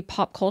 but it's going to be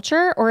pop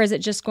culture, or is it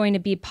just going to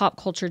be pop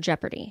culture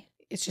Jeopardy?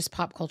 It's just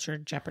pop culture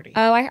Jeopardy.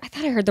 Oh, I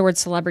thought I heard the word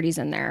celebrities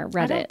in there.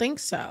 I don't think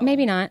so.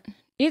 Maybe not.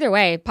 Either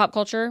way, pop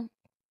culture.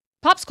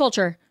 Pop's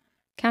culture.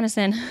 Count us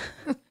in.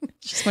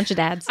 Just a bunch of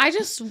dads. I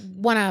just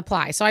want to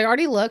apply. So I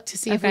already looked to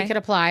see if we could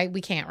apply.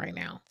 We can't right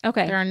now.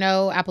 Okay. There are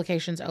no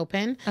applications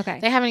open. Okay.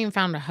 They haven't even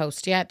found a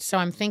host yet. So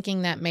I'm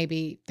thinking that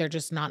maybe they're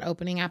just not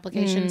opening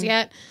applications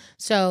yet.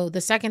 So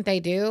the second they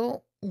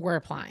do, we're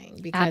applying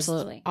because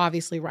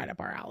obviously right up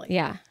our alley.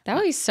 Yeah. That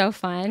would be so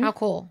fun. How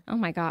cool. Oh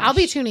my gosh. I'll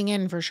be tuning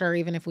in for sure,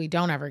 even if we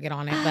don't ever get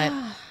on it. But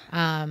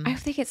I hope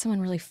they get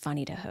someone really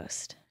funny to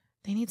host.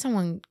 They need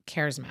someone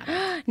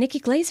charismatic. Nikki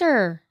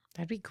Glaser.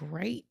 That'd be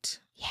great.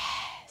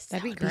 Yes.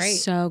 That'd be great. Be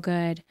so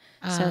good.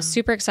 So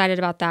super excited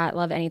about that.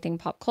 Love anything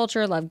pop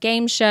culture. Love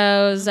game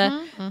shows.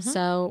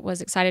 So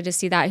was excited to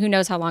see that. Who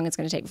knows how long it's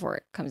going to take before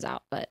it comes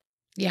out, but.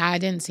 Yeah, I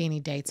didn't see any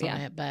dates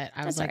on it, but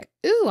I was like,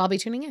 ooh, I'll be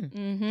tuning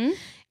in.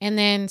 And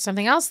then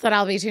something else that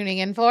I'll be tuning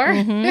in for.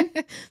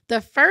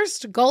 The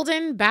first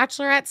Golden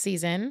Bachelorette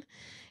season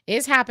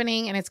is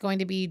happening, and it's going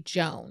to be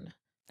Joan.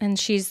 And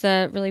she's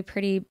the really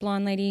pretty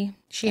blonde lady.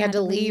 She had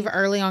to leave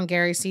early on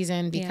Gary's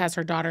season because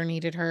her daughter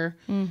needed her.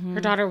 Her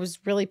daughter was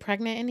really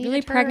pregnant and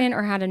needed her. Pregnant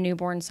or had a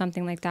newborn,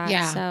 something like that.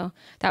 Yeah. So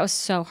that was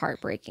so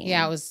heartbreaking.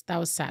 Yeah, that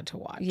was sad to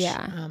watch.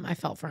 Yeah. I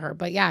felt for her.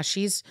 But yeah,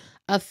 she's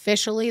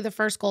officially the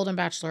first Golden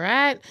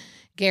Bachelorette.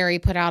 Gary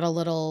put out a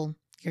little,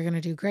 you're going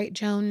to do great,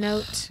 Joan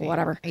note.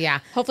 Whatever. Yeah.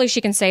 Hopefully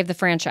she can save the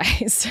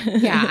franchise.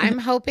 Yeah, I'm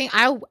hoping.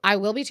 I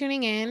will be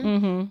tuning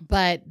in,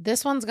 but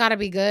this one's got to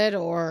be good,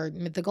 or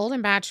the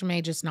Golden Batch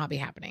may just not be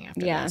happening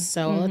after this.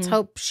 So let's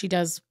hope she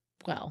does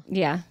well.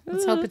 Yeah.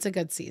 Let's hope it's a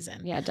good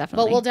season. Yeah,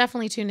 definitely. But we'll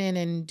definitely tune in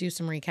and do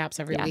some recaps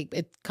every week.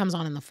 It comes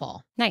on in the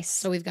fall. Nice.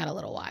 So we've got a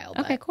little while.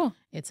 Okay, cool.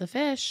 It's a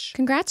fish.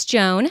 Congrats,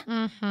 Joan.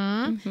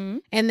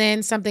 And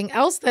then something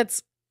else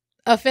that's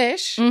a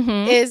fish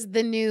is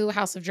the new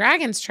House of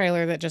Dragons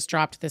trailer that just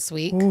dropped this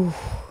week. Ooh,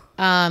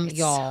 y'all.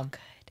 So good.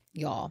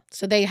 Y'all.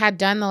 So they had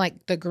done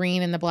the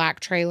green and the black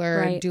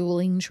trailer,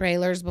 dueling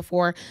trailers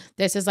before.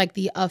 This is like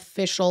the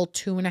official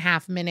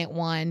 2.5 minute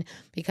one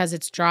because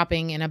it's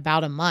dropping in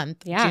about a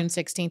month. Yeah. June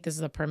 16th is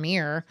the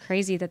premiere.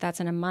 Crazy that's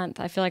in a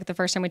month. I feel like the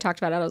first time we talked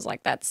about it, I was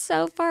like, that's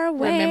so far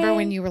away. Remember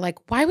when you were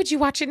like, why would you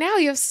watch it now?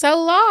 You have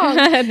so long.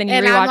 And then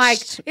I'm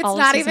like, it's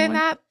not even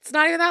that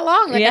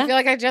long. Like I feel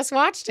like I just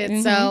watched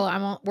it.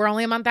 So we're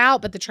only a month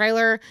out, but the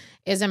trailer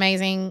is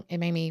amazing. It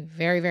made me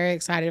very, very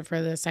excited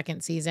for the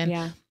second season.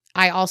 Yeah.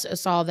 I also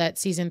saw that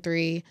season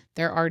 3,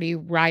 they're already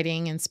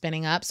writing and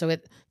spinning up. So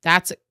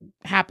that's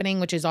happening,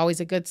 which is always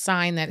a good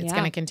sign that it's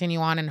going to continue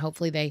on. And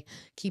hopefully they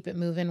keep it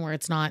moving where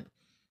it's not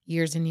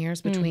years and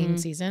years between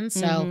seasons.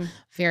 So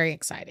very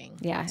exciting.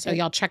 Yeah. So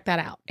y'all check that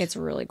out. It's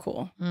really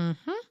cool.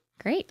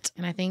 Great.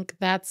 And I think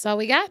that's all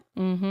we got.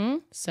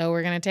 So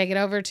we're going to take it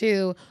over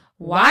to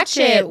Watch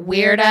It,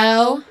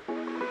 Weirdo.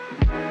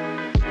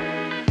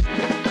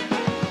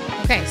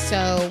 Okay,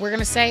 so we're going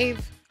to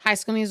save High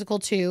School Musical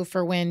 2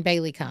 for when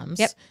Baylee comes.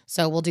 Yep.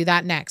 So we'll do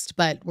that next,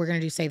 but we're going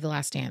to do Save the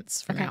Last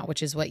Dance for now,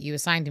 which is what you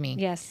assigned to me.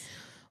 Yes.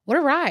 What a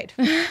ride.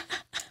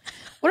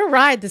 What a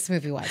ride this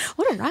movie was.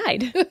 What a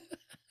ride.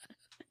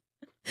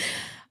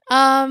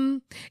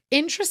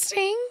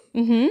 Interesting.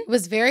 It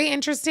was very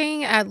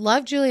interesting. I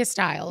love Julia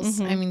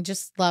Stiles. I mean,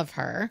 just love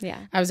her. Yeah.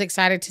 I was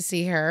excited to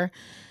see her.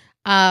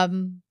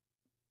 I'm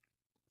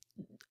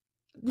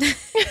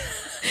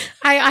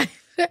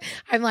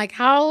like,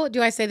 how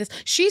do I say this?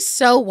 She's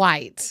so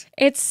white.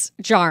 It's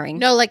jarring.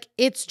 No, like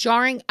it's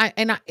jarring.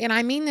 And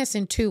I mean this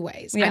in two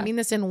ways. Yeah. I mean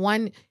this in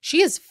one.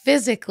 She is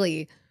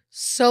physically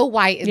so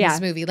white in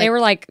this movie. Like, they were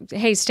like,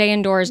 hey, stay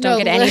indoors. Don't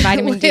get any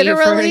vitamin D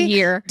for a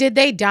year. Did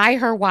they dye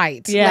her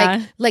white?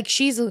 Yeah. Like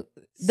she's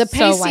the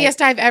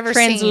pastiest I've ever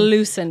seen.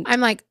 Translucent. I'm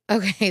like,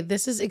 okay,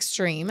 this is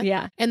extreme.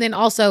 Yeah. And then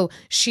also,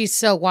 she's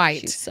so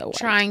white. She's so white.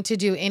 Trying to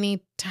do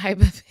any type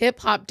of hip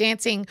hop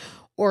dancing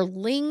or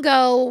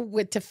lingo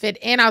to fit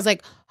in. I was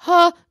like,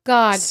 oh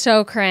God.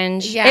 So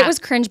cringe. Yeah. It was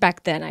cringe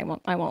back then. I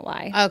won't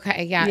lie.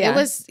 Okay. Yeah. It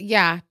was,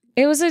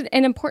 It was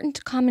an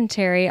important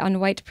commentary on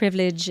white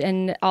privilege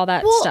and all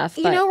that stuff.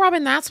 But, you know,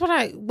 Robin, that's what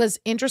I was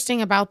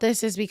interesting about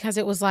this is because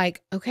it was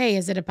like, okay,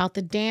 is it about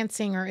the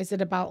dancing or is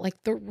it about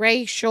like the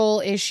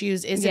racial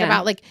issues? Is it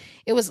about like,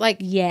 it was like,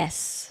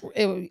 yes,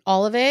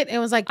 all of it. It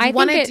was like,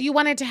 you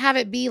wanted to have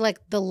it be like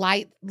the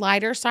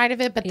lighter side of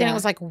it, but then it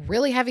was like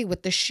really heavy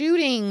with the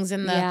shootings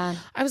and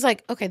I was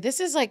like, okay, this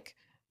is like,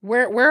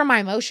 where are my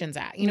emotions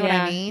at? You know what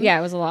I mean? Yeah,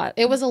 it was a lot.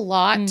 It was a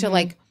lot to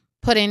like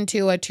put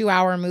into a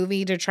 2-hour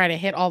movie to try to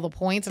hit all the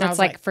points. And that's I was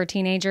like for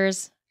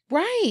teenagers.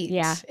 Right.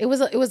 Yeah. It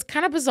was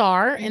kind of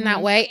bizarre in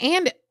that way.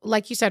 And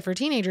like you said, for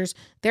teenagers,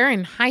 they're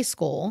in high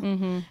school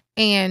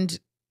and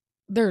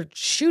they're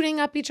shooting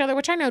up each other,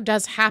 which I know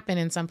does happen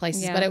in some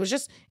places, but it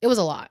was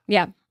a lot.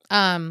 Yeah.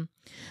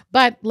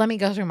 But let me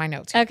go through my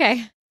notes.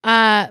 Okay.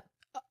 I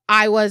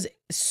was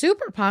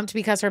super pumped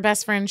because her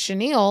best friend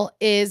Chanel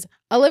is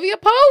Olivia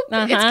Pope.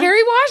 It's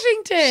Kerry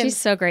Washington. She's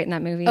so great in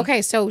that movie.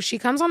 Okay, so she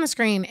comes on the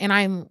screen and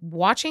I'm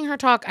watching her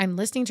talk. I'm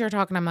listening to her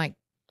talk and I'm like,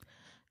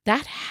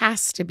 that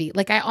has to be,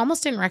 like, I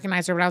almost didn't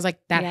recognize her, but I was like,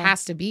 that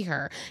has to be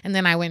her. And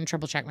then I went and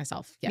triple checked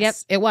myself.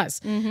 Yes, it was.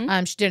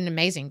 She did an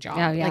amazing job.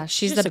 Oh, yeah. Like,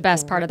 she's the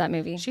best part of that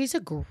movie. She's a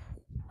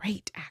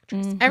great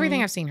actress.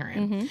 Everything I've seen her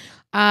in.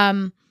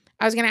 I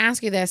was going to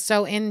ask you this.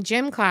 So in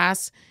gym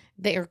class,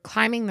 they are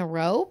climbing the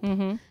rope.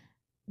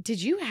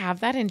 Did you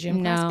have that in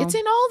gym class? It's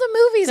in all the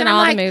movies. It's in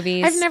all the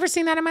movies. I've never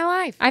seen that in my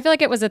life. I feel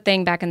like it was a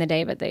thing back in the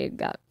day, but they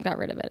got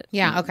rid of it.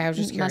 Yeah, okay. I was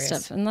just curious.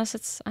 Must have. Unless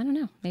it's, I don't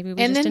know. Maybe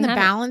we and just then didn't the have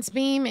balance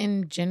beam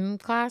in gym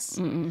class.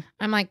 I'm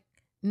like,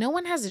 no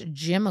one has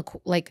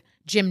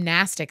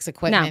gymnastics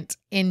equipment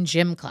in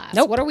gym class.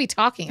 Nope. What are we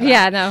talking about?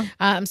 Yeah,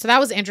 no. So that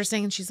was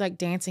interesting. And she's like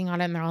dancing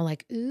on it and they're all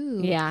like,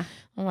 ooh. Yeah.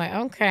 I'm like,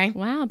 okay.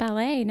 Wow,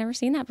 ballet. Never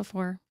seen that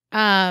before.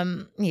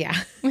 Yeah.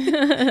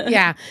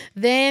 Yeah.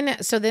 Then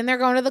they're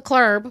going to the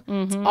club.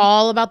 It's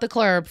all about the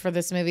club for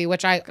this movie,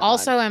 which I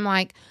also am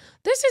like,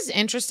 this is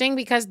interesting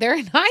because they're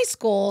in high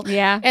school.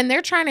 Yeah. And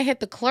they're trying to hit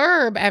the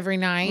club every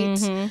night.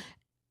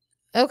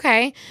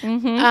 Okay.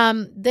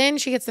 Then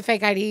she gets the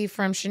fake ID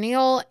from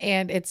Chanel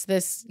and it's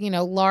this,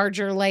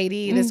 larger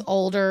lady, this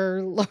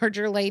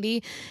larger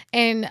lady.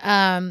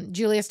 And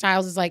Julia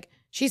Stiles is like,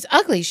 she's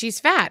ugly. She's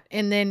fat.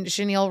 And then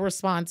Chanel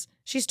responds,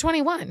 she's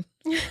 21.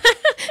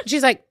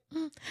 She's like,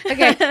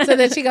 okay. So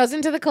then she goes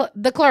into the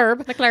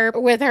club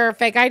with her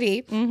fake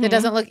ID that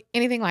doesn't look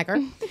anything like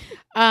her.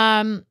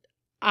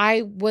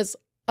 I was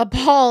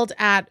appalled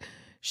at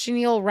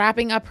Chanel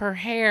wrapping up her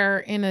hair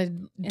in a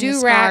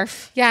do-rag.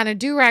 Yeah, in a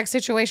do-rag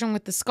situation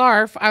with the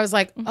scarf. I was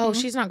like, oh,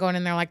 she's not going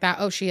in there like that.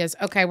 Oh, she is.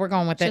 Okay, we're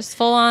going with it. Just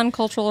full-on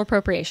cultural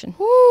appropriation.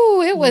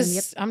 Ooh, it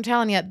was, I'm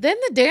telling you. Then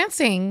the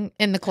dancing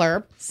in the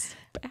club.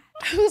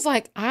 I was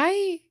like,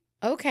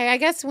 okay, I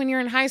guess when you're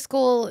in high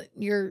school,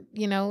 you're,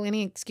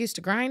 any excuse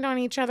to grind on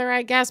each other,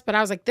 I guess. But I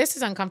was like, this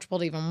is uncomfortable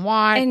to even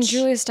watch. And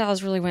Julia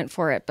Stiles really went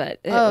for it, but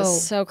it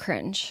was so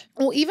cringe.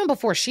 Well, even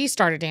before she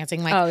started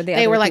dancing, like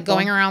they were like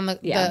going around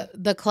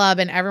the club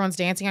and everyone's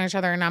dancing on each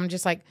other. And I'm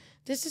just like,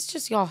 this is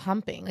just y'all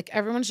humping. Like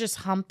everyone's just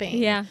humping.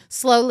 Yeah.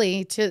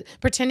 Slowly to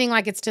pretending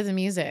like it's to the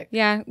music.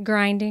 Yeah.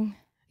 Grinding.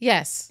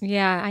 Yes.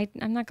 Yeah,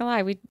 I'm not gonna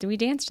lie. We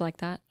danced like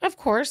that. Of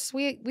course,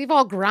 we've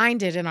all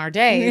grinded in our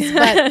days,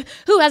 but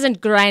who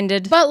hasn't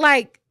grinded? But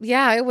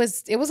it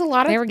was a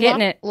lot of they were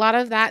getting a lot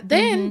of that.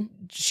 Then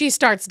she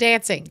starts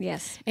dancing.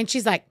 Yes, and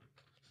she's like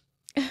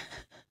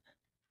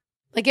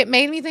it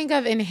made me think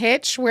of in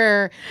Hitch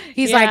where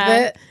he's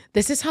like,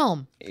 "This is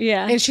home."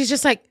 Yeah, and she's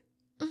just like.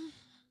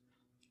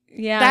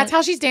 Yeah. That's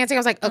how she's dancing. I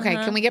was like, okay,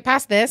 can we get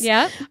past this?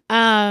 Yeah.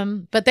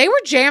 But they were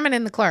jamming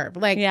in the club.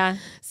 Like,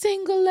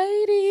 single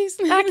ladies,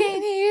 I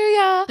can't hear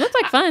ya. Looked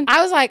like fun.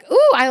 I was like,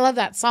 ooh, I love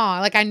that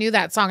song. Like, I knew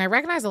that song. I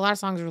recognized a lot of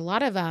songs. There was a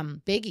lot of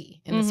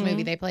Biggie in this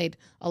movie. They played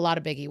a lot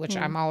of Biggie, which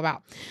I'm all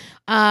about.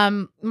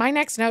 My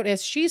next note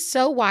is she's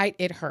so white,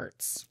 it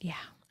hurts. Yeah.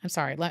 I'm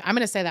sorry. I'm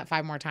going to say that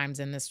 5 more times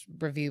in this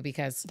review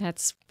because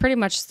that's pretty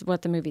much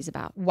what the movie's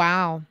about.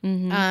 Wow.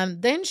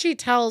 Then she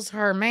tells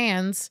her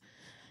mans,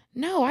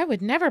 no, I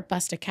would never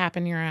bust a cap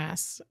in your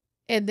ass.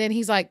 And then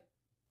he's like,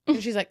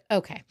 and she's like,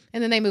 okay.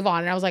 And then they move on.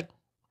 And I was like,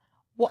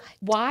 what?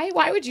 Why?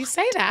 Why would you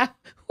say that?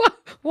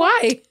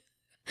 Why?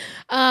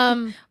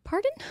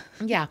 Pardon?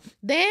 Yeah.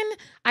 Then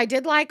I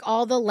did like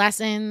all the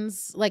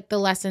lessons, like the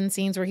lesson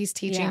scenes where he's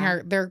teaching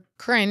her. They're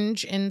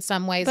cringe in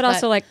some ways. But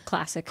also like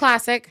classic.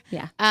 Classic.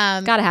 Yeah.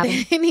 Gotta have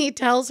them. And he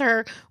tells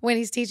her when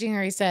he's teaching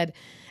her, he said,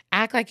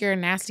 act like you're a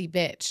nasty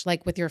bitch,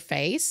 like with your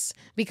face,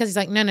 because he's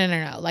like,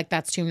 no, like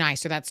that's too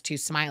nice or that's too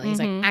smiley. He's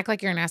like, act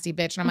like you're a nasty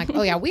bitch. And I'm like,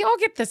 oh yeah, we all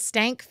get the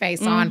stank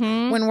face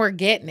on when we're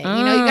getting it. You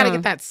got to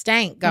get that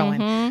stank going.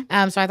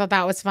 So I thought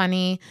that was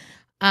funny.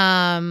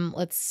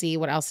 Let's see.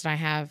 What else did I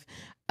have?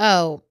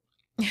 Oh,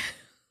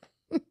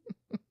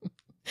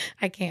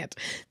 I can't.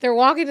 They're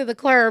walking to the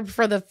club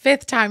for the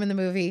 5th time in the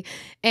movie.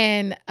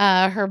 And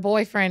her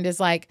boyfriend is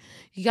like,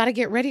 you got to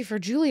get ready for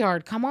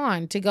Juilliard. Come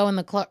on to go in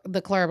the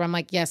club. I'm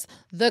like, yes,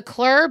 the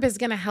club is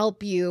going to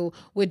help you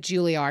with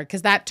Juilliard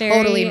because that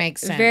totally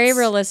makes sense. Very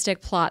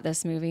realistic plot,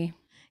 this movie.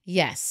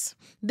 Yes.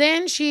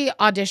 Then she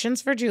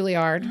auditions for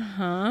Juilliard.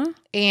 Uh-huh.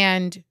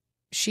 And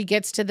she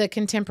gets to the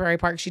contemporary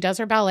part. She does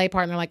her ballet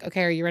part. And they're like,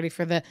 okay, are you ready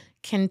for the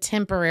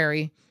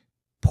contemporary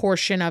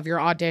portion of your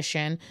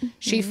audition? Mm-hmm.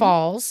 She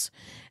falls.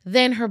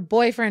 Then her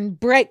boyfriend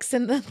breaks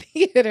in the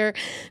theater.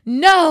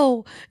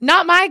 No,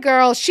 not my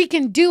girl. She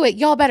can do it.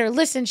 Y'all better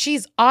listen.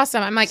 She's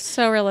awesome. I'm like,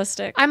 so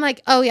realistic. I'm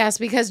like, oh yes,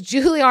 because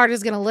Juilliard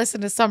is going to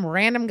listen to some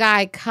random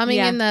guy coming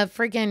in the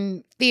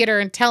freaking theater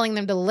and telling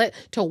them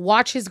to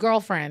watch his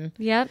girlfriend.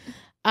 Yep.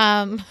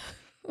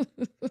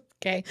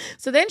 Okay.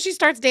 So then she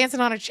starts dancing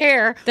on a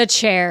chair. The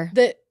chair.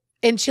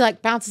 And she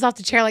like bounces off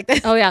the chair like this.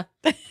 Oh yeah.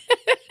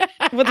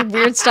 With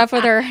weird stuff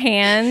with her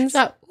hands.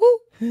 So, woo.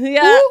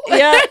 Yeah,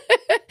 yeah.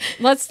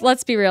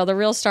 Let's be real. The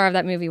real star of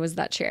that movie was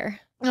that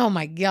chair. Oh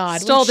my God!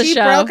 Stole the show. She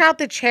broke out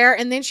the chair,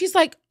 and then she's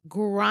like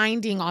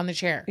grinding on the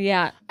chair.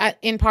 Yeah,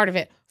 in part of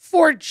it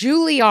for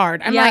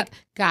Juilliard. I'm like,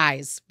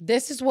 guys,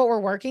 this is what we're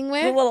working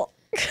with.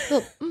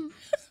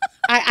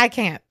 I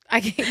can't.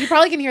 You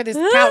probably can hear this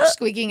couch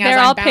squeaking. They're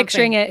all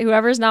picturing it.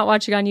 Whoever's not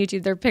watching on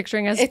YouTube, they're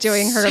picturing us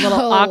doing her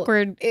little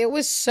awkward. It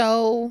was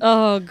so.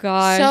 Oh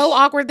gosh, so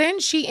awkward.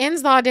 Then she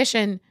ends the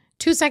audition.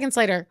 2 seconds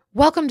later,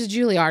 welcome to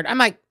Juilliard. I'm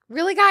like,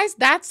 really, guys?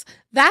 That's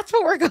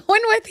what we're going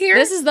with here?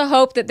 This is the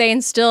hope that they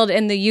instilled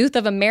in the youth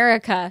of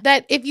America.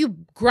 That if you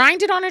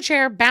grinded on a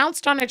chair,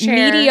 bounced on a chair.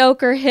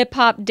 Mediocre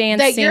hip-hop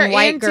dancing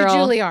white girl.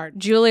 Juilliard.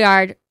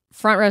 Juilliard,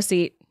 front row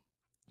seat.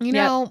 You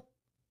know,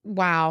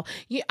 wow.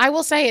 I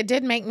will say it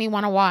did make me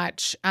want to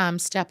watch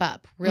Step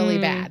Up really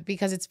bad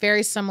because it's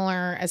very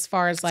similar as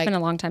far as like. It's been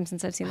a long time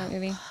since I've seen that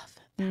movie.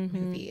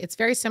 Movie. It's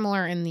very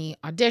similar in the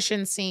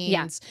audition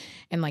scenes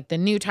and like the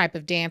new type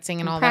of dancing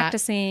and all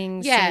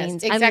practicing that.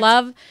 Scenes. Exactly. I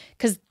love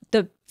because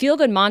the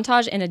feel-good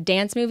montage in a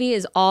dance movie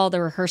is all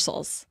the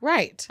rehearsals.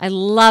 Right. I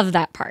love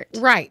that part.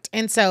 Right.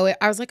 And so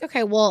I was like,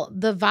 okay, well,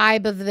 the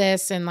vibe of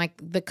this and like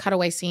the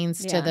cutaway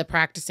scenes to the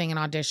practicing and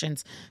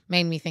auditions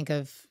made me think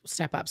of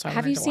Step Up. So I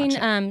have you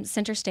seen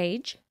Center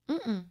Stage?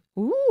 Mm-mm.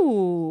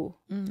 Ooh.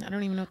 I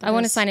don't even know what that I is.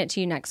 want to sign it to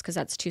you next because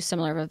that's too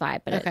similar of a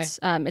vibe. But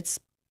it's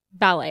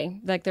ballet.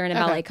 Like they're in a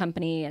ballet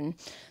company and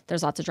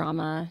there's lots of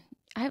drama.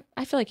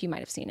 I feel like you might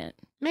have seen it.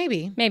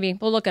 Maybe.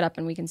 We'll look it up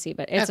and we can see.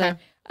 But it's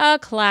a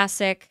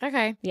classic.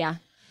 Okay. Yeah.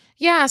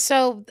 Yeah.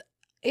 So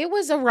it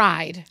was a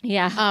ride.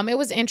 Yeah. It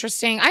was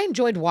interesting. I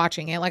enjoyed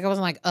watching it. Like I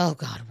wasn't like, oh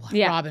God,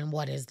 Robin,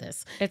 what is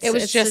this? It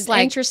was just an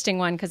interesting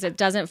one because it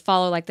doesn't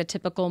follow like the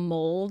typical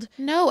mold.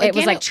 No, it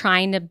was like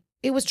trying to.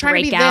 It was trying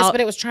to be this,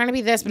 but it was trying to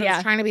be this, but it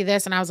was trying to be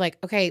this, and I was like,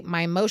 okay,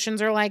 my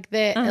emotions are like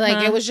this.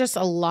 Like it was just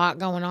a lot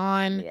going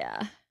on.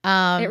 Yeah.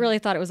 It really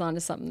thought it was onto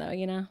something though,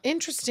 you know?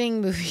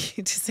 Interesting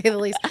movie to say the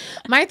least.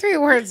 My 3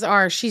 words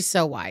are she's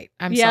so white.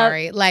 I'm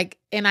sorry. Like,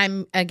 and I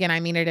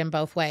mean it in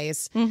both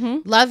ways.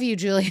 Love you,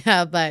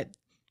 Julia, but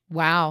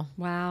wow.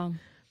 Wow.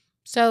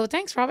 So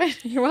thanks, Robin.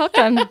 You're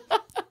welcome.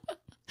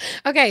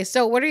 Okay,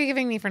 so what are you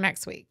giving me for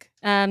next week?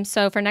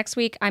 So for next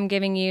week, I'm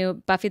giving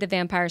you Buffy the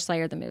Vampire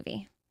Slayer, the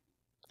movie.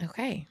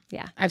 Okay.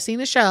 Yeah. I've seen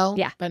the show,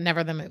 but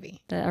never the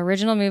movie. The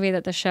original movie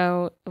that the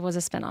show was a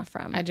spinoff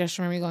from. I just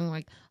remember you going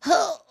like,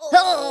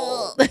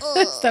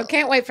 so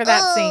can't wait for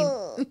that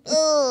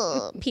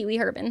scene. Pee Wee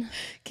Herman.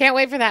 Can't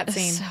wait for that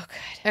scene. So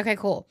good. Okay,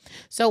 cool.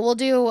 So we'll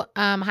do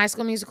High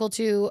School Musical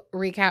 2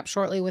 recap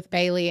shortly with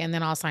Baylee, and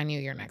then I'll sign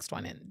you your next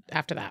one in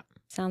after that.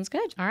 Sounds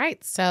good. All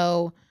right.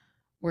 So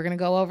we're going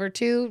to go over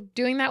to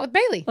doing that with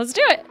Baylee. Let's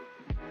do it.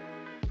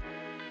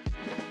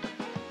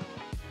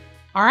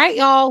 All right,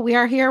 y'all. We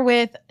are here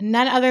with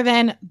none other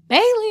than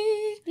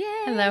Baylee. Yay.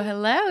 Hello,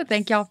 hello.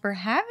 Thank y'all for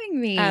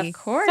having me. Of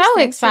course. So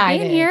Thanks excited.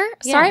 for being here.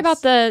 Yes. Sorry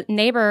about the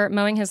neighbor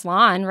mowing his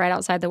lawn right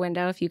outside the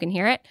window, if you can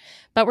hear it.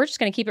 But we're just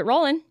going to keep it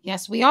rolling.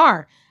 Yes, we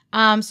are.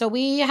 So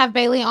we have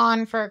Baylee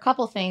on for a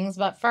couple things,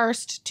 but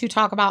first to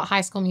talk about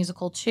High School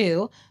Musical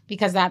 2,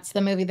 because that's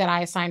the movie that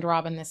I assigned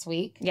Robin this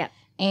week. Yeah.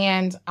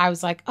 And I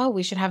was like, oh,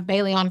 we should have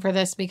Baylee on for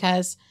this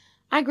because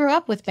I grew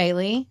up with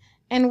Baylee.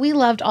 And we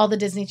loved all the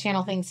Disney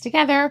Channel things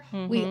together.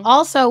 We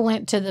also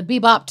went to the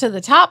Bebop to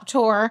the Top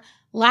tour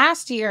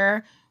last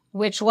year,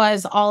 which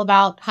was all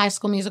about High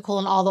School Musical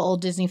and all the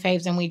old Disney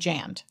faves, and we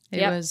jammed.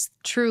 It was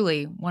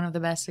truly one of the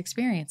best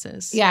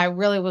experiences. Yeah, it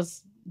really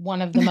was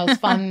one of the most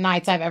fun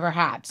nights I've ever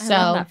had. So, I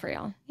love that for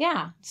y'all.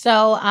 Yeah.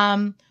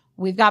 So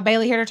we've got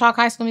Baylee here to talk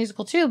High School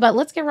Musical 2, but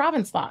let's get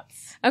Robin's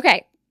thoughts.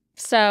 Okay.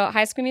 So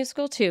High School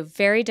Musical 2,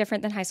 very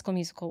different than High School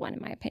Musical 1,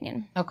 in my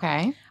opinion.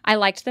 Okay. I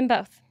liked them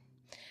both.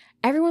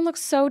 Everyone looks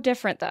so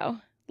different, though.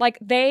 Like,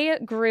 they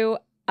grew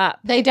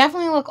up. They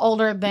definitely look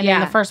older than in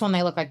the first one.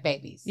 They look like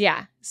babies.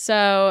 Yeah.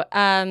 So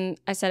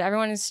I said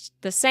everyone is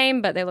the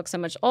same, but they look so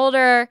much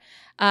older.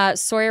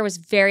 Sawyer was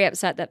very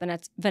upset that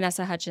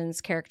Vanessa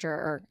Hudgens' character,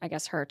 or I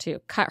guess her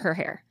too, cut her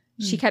hair.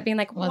 She kept being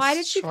like, why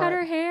did she cut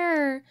her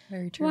hair?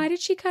 Very true. Why did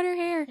she cut her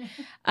hair?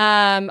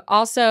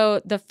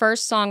 Also, the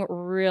first song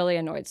really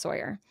annoyed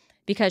Sawyer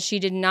because she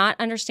did not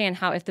understand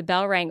how, if the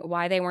bell rang,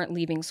 why they weren't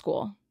leaving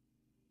school.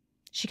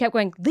 She kept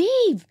going,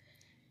 leave.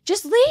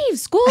 Just leave.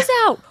 School's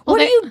out. What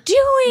are you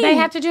doing? They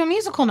have to do a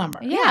musical number.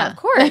 Yeah, of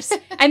course.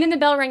 And then the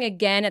bell rang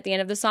again at the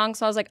end of the song.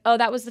 So I was like, oh,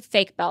 that was the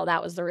fake bell.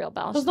 That was the real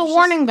bell. It was the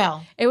warning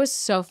bell. It was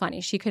so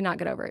funny. She could not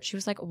get over it. She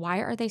was like, why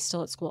are they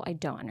still at school? I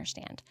don't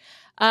understand.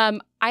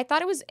 I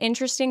thought it was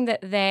interesting that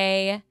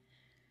they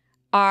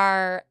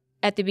are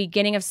at the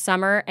beginning of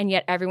summer and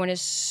yet everyone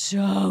is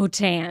so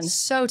tan.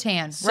 So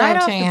tan. So right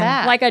off the tan.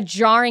 bat. Like a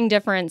jarring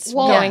difference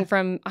going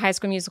from High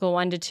School Musical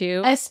 1 to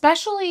 2.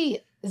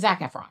 Especially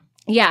Zac Efron.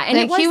 Yeah. And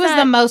he was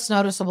the most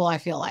noticeable, I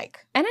feel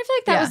like. And I feel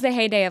like that was the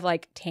heyday of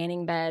like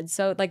tanning beds.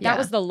 So like that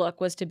was the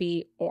look, was to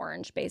be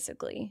orange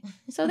basically.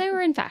 So they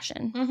were in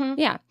fashion.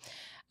 Yeah.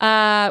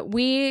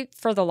 We,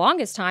 for the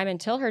longest time,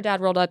 until her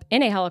dad rolled up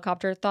in a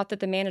helicopter, thought that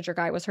the manager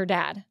guy was her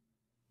dad.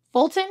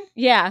 Fulton?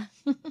 Yeah.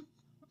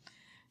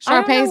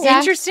 Sharpay's dad?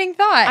 Interesting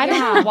thought. I don't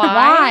know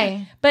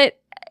why. But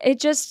it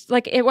just,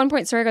 like, at one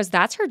point, Sawyer goes,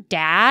 that's her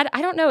dad?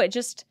 I don't know. It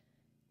just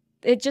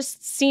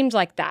seemed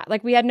like that.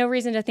 Like, we had no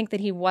reason to think that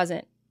he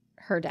wasn't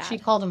her dad. She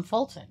called him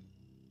Fulton.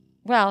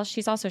 Well,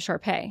 she's also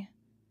Sharpay.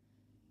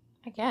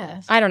 I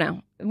guess. I don't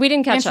know. We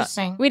didn't catch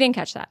Interesting. that. We didn't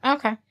catch that.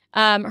 Okay.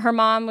 Her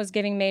mom was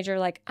giving major,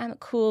 like, I'm a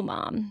cool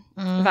mom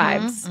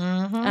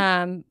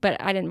vibes. But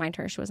I didn't mind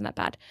her. She wasn't that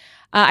bad.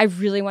 I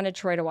really wanted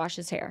Troy to wash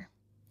his hair.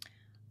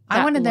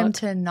 I wanted them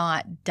to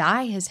not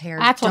dye his hair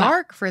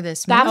dark for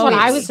this movie. That's what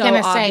I was going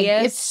to say.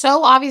 Obvious. It's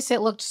so obvious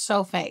it looked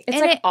so fake. It's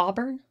like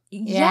auburn.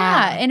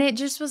 Yeah. And it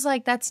just was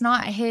like, that's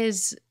not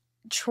his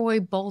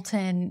Troy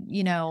Bolton,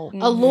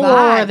 allure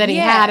vibe. that he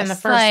had in the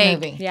first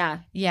movie. Yeah.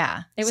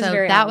 Yeah. It was so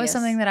very that obvious. was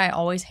something that I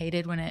always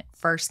hated when it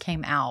first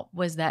came out,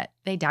 was that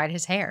they dyed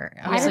his hair.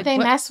 Why did they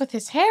mess with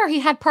his hair? He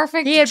had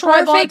perfect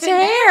Troy Bolton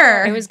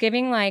hair. It was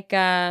giving like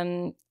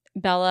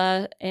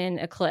Bella in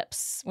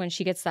Eclipse when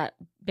she gets that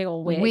big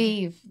old wig.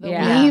 Weave.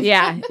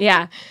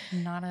 Yeah.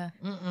 Not a...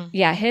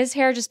 Yeah, his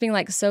hair just being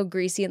like so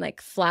greasy and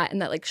like flat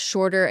and that like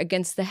shorter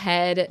against the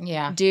head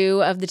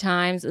dew of the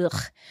times.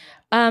 Ugh.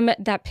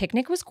 That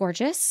picnic was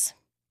gorgeous.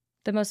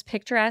 The most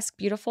picturesque,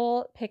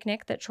 beautiful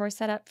picnic that Troy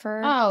set up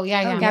for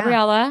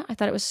Gabriella. I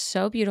thought it was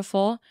so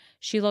beautiful.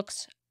 She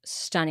looks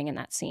stunning in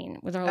that scene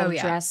with her little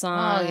dress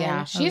on. Oh,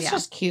 yeah. She's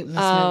just cute in this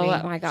movie.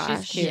 Oh, my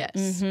gosh. She's cute. Yes.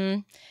 Mm-hmm.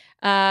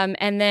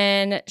 And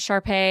then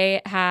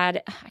Sharpay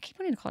had, I keep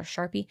wanting to call her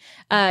Sharpie.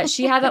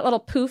 She had that little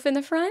poof in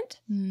the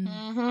front.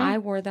 I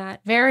wore that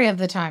very of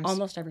the times.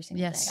 almost every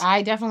single day.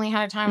 I definitely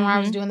had a time where I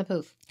was doing the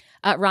poof.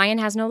 Ryan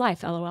has no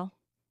life, LOL.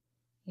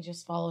 He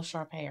just follows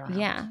Sharpay around.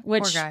 Yeah,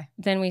 which Poor guy.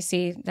 then we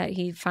see that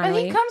he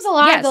finally. But he comes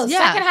alive. The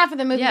second half of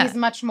the movie is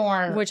much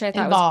more which I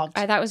thought involved.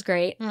 I thought was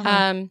great.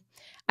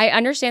 I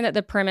understand that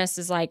the premise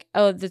is like,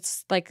 oh,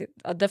 that's like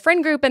the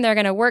friend group and they're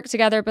going to work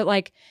together. But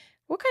like,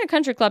 what kind of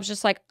country club's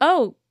just like,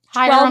 oh,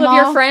 12 of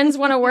your friends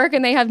want to work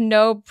and they have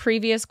no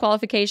previous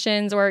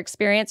qualifications or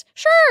experience?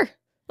 Sure,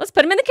 let's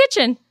put them in the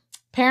kitchen.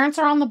 Parents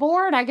are on the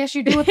board. I guess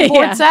you do what the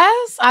board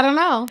says. I don't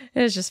know.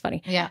 It was just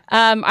funny. Yeah.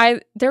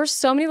 There were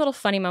so many little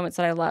funny moments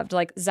that I loved,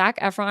 like Zac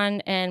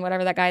Efron and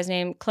whatever that guy's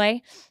name,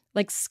 Clay,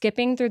 like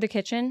skipping through the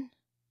kitchen.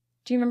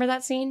 Do you remember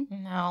that scene?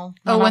 No.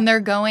 Oh, when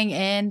they're going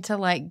in to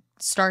like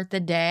start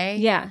the day?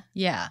 Yeah.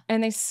 Yeah.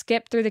 And they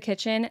skip through the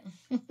kitchen.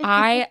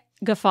 I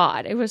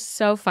guffawed. It was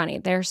so funny.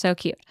 They're so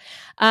cute.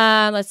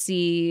 Let's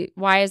see.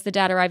 Why is the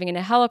dad arriving in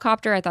a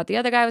helicopter? I thought the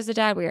other guy was the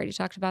dad. We already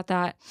talked about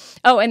that.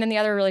 Oh, and then the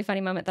other really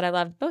funny moment that I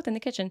loved, both in the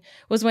kitchen,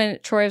 was when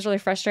Troy was really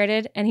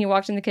frustrated and he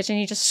walked in the kitchen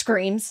and he just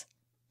screams.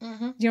 Do you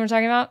know what I'm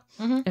talking about?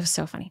 It was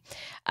so funny.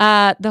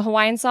 The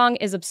Hawaiian song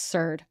is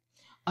absurd.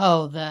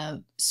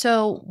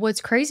 So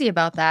what's crazy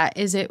about that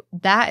is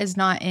that is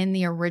not in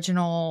the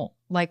original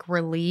like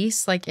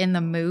release, like in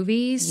the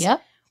movies.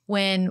 Yep.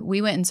 When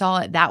we went and saw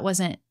it, that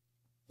wasn't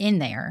in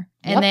there.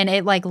 And then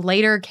it like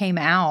later came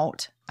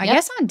out, I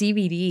guess on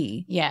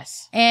DVD.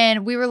 Yes.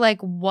 And we were like,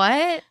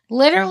 what?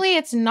 Literally,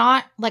 it's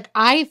not like,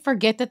 I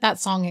forget that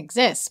song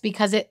exists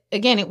because it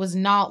was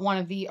not one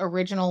of the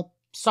original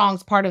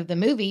songs part of the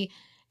movie.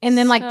 And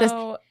then like this,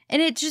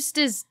 and it just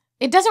is.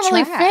 It doesn't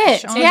really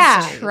fit. Honestly.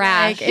 Yeah.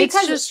 Trash. Like,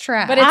 it's just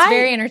trash. But it's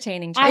very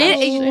entertaining.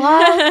 I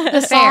love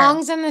the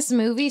songs in this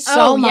movie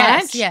so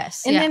much.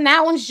 Yes. And then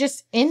that one's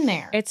just in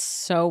there. It's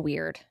so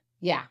weird.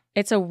 Yeah.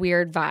 It's a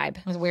weird vibe.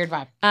 It was a weird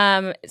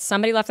vibe.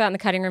 Somebody left that on the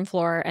cutting room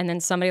floor, and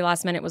then somebody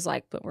last minute was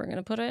like, but we're going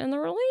to put it in the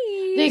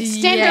release. The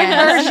extended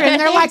version.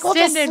 They're like, we'll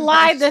just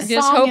slide this song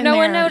just hope in no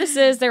there. one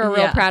notices. They were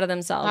real proud of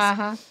themselves.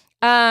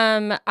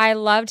 I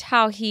loved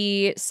how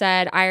he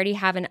said, I already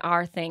have an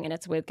R thing, and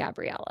it's with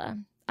Gabriella.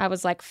 I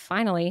was like,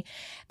 finally.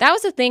 That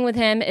was the thing with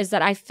him, is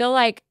that I feel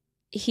like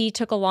he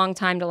took a long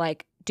time to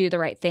like do the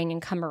right thing and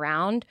come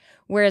around.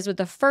 Whereas with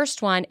the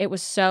first one, it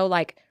was so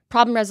like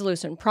problem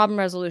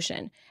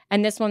resolution.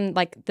 And this one,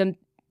 like the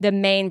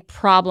main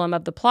problem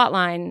of the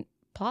storyline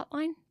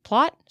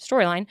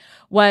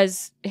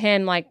was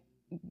him like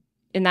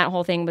in that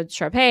whole thing with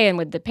Sharpay and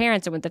with the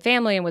parents and with the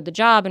family and with the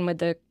job and with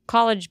the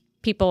college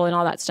people and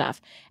all that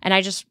stuff. And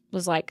I just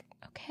was like,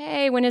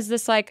 okay, when is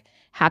this like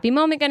happy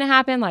moment going to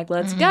happen? Like,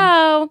 let's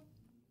go.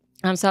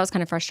 So that was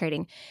kind of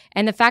frustrating.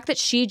 And the fact that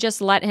she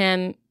just let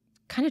him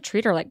kind of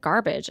treat her like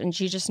garbage and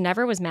she just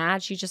never was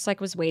mad. She just like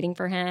was waiting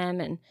for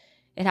him, and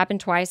it happened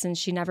twice and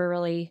she never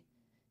really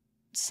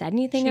said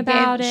anything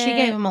about it. She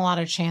gave him a lot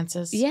of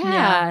chances.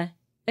 Yeah.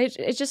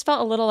 It just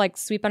felt a little like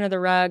sweep under the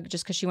rug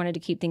just because she wanted to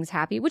keep things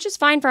happy, which is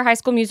fine for High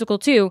School Musical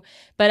too.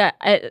 But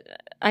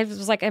I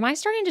was like, am I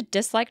starting to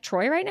dislike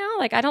Troy right now?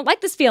 Like, I don't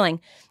like this feeling,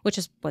 which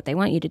is what they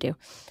want you to do.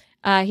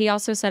 He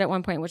also said at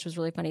one point, which was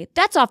really funny,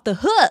 "That's off the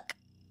hook."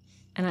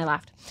 And I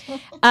laughed.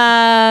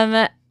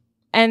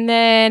 And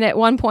then at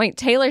one point,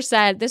 Taylor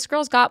said, "This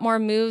girl's got more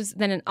moves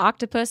than an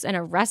octopus in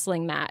a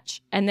wrestling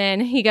match." And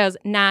then he goes,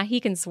 "Nah, he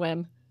can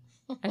swim."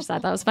 I just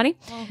thought that was funny.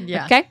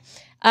 Yeah. Okay.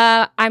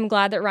 I'm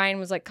glad that Ryan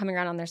was like coming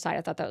around on their side.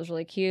 I thought that was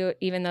really cute,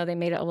 even though they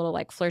made it a little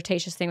like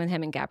flirtatious thing with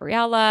him and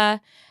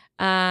Gabriella.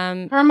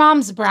 Her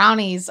mom's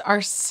brownies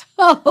are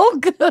so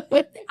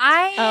good.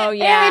 Oh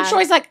yeah. And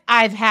Troy's like,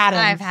 I've had them.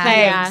 I've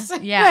had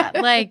Thanks. Yeah,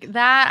 like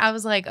that. I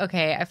was like,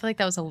 okay, I feel like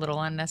that was a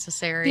little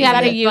unnecessary. Is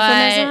that a but-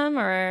 euphemism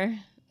or?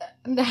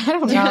 I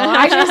don't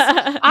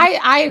know.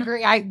 I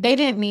agree. They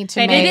didn't need to.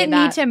 They make didn't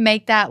that. need to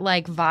make that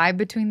like vibe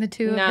between the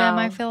two of them.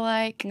 I feel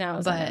like No, it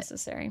was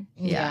unnecessary.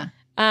 Yeah.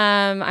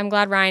 I'm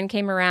glad Ryan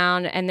came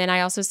around. And then I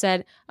also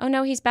said, oh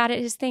no, he's bad at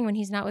his thing when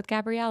he's not with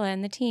Gabriella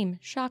and the team.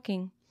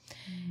 Shocking.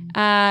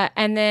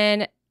 And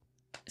then,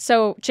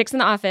 so Chicks in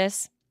the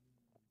Office,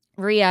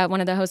 Rhea, one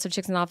of the hosts of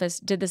Chicks in the Office,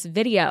 did this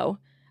video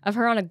of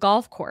her on a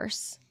golf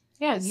course.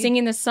 Yeah,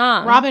 singing the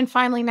song. Robin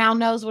finally now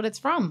knows what it's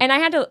from. And I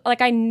had to, like,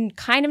 kind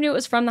of knew it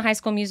was from the High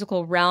School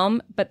Musical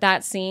realm, but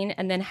that scene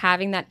and then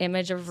having that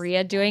image of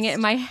Rhea doing it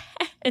in my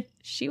head,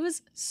 she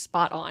was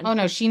spot on. Oh,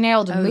 no, she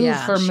nailed move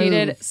for move. She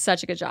did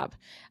such a good job.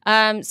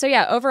 So,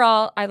 yeah,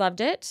 overall, I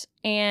loved it.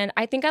 And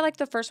I think I liked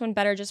the first one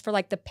better just for,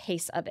 like, the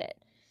pace of it.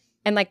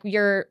 And, like,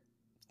 you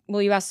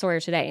asked Sawyer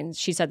today, and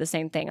she said the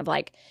same thing of,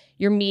 like,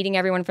 you're meeting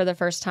everyone for the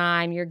first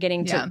time. You're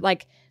getting to,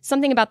 like,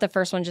 something about the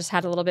first one just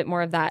had a little bit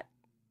more of that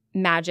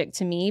magic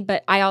to me,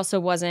 but I also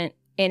wasn't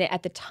in it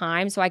at the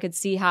time, so I could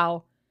see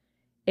how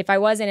if I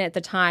was in it at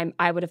the time,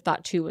 I would have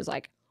thought 2 was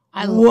like,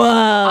 whoa.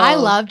 I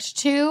loved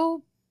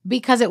 2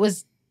 because it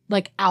was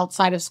like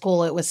outside of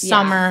school. It was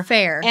summer.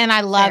 Fair. And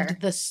I loved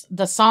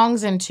the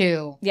songs in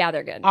 2. Yeah,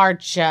 they're good.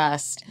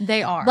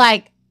 They are.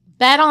 Like,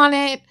 bet on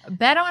it.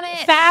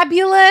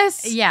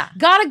 Fabulous. Yeah.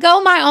 Gotta go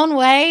my own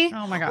way.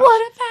 Oh my gosh.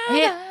 What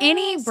about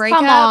any breakup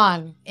Come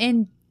on.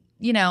 in,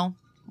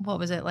 what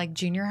was it, like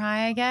junior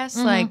high, I guess?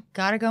 Mhm. Like,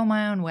 gotta go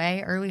my own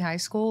way, early high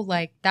school.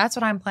 Like, that's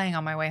what I'm playing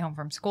on my way home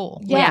from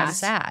school. Yes. When I'm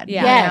sad.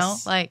 Yeah.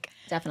 Yes. Like,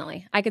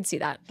 Definitely. I could see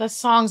that. The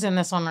songs in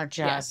this one are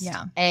just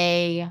Yeah.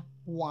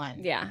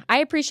 A1. Yeah. I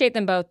appreciate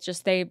them both.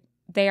 Just they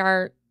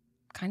are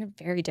kind of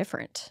very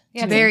different.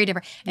 Yeah, very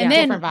different. And Yeah.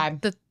 then Different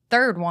vibe. the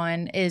third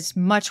one is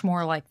much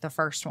more like the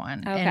first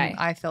one. Okay. And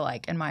I feel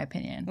like, in my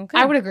opinion. Okay.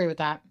 I would agree with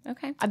that.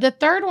 Okay. The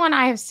third one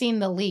I have seen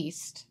the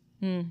least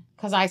Mm.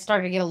 because I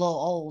started to get a little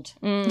old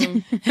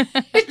Mm.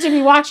 to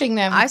be watching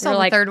them. I saw You're the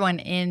like- third one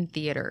in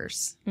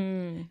theaters.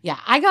 Mm. Yeah,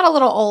 I got a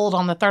little old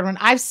on the third one.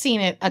 I've seen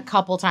it a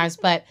couple times,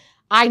 but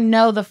I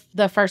know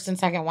the first and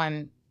second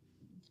one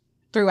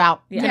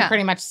throughout. Yeah. Can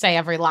pretty much say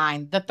every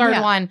line. The third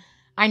Yeah. one,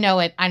 I know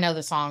it. I know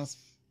the songs,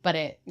 but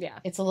Yeah.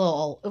 it's a little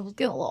old. It was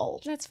getting a little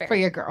old. That's fair. For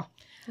your girl.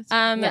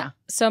 Yeah.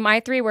 So my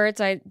 3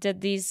 words, I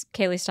did these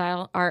Kaley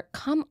style, are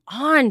 "come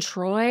on,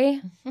 Troy."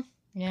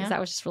 Yeah. Because that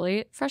was just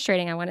really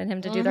frustrating. I wanted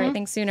him to do the right Mhm.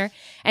 thing sooner.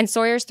 And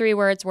Sawyer's 3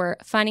 words were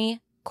funny,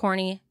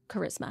 corny,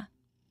 charisma.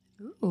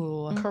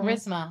 Ooh.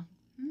 Charisma.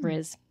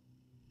 Riz.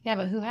 Yeah,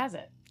 but who has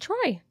it?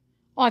 Troy.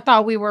 Oh, I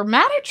thought we were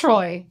mad at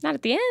Troy. Not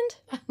at the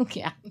end.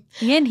 Yeah.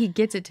 And he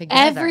gets it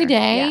together. Every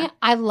day, Yeah.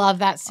 I love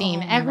that scene.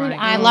 Oh my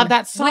I God. love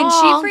that song. When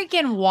she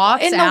freaking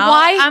walks In the out,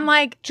 white I'm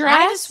like, dress.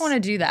 I just want to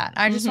do that.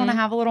 I just want to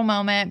have a little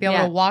moment, be able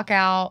Yeah. to walk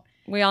out,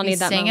 We all be need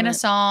that singing a moment.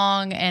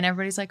 song, and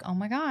everybody's like, oh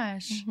my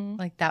gosh. Mhm.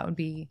 Like, that would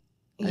be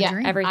a Yeah,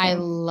 dream. everything. I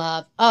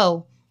love.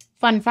 Oh,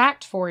 fun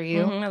fact for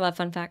you. Mhm, I love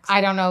fun facts. I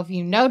don't know if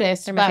you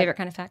noticed, They're my but, favorite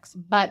kind of facts.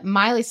 but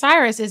Miley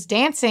Cyrus is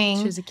dancing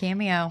She was a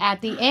cameo.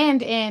 at the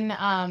end in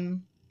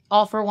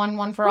All for One,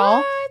 One for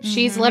All.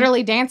 She's Mhm.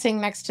 literally dancing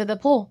next to the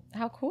pool.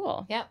 How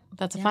cool. Yep,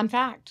 that's a Yeah. fun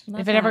fact.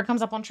 Love If it ever that.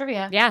 comes up on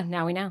trivia, Yeah,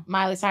 now we know.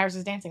 Miley Cyrus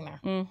is dancing there.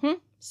 Mm-hmm.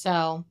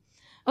 So,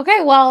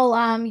 okay,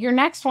 well, your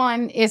next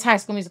one is High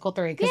School Musical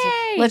 3. Because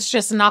Yay! let's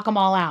just knock them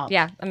all out.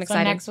 Yeah, I'm So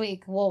excited. next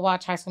week we'll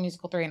watch High School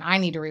Musical 3, and I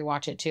need to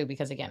rewatch it too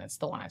because again, it's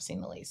the one I've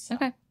seen the least. So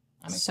Okay.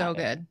 I'm So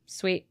excited. good.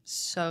 Sweet.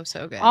 So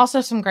good. Also,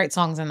 some great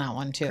songs in that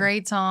one too.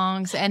 Great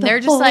songs. And The they're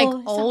just like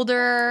boys.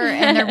 older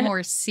and they're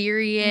more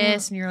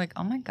serious. And you're like,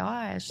 oh my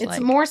gosh. It's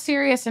like, more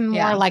serious and more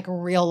Yeah. like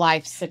real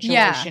life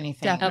situation-y things,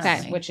 definitely.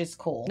 Okay. which is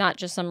cool. Not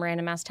just some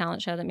random ass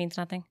talent show that means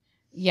nothing.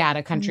 Yeah, at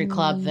a country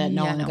club that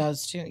no Yeah, one no.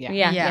 goes to. Yeah.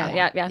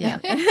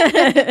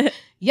 Yeah.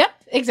 Yep,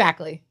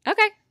 exactly.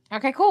 Okay.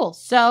 Okay, cool.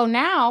 So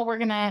now we're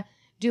gonna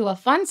do a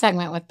fun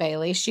segment with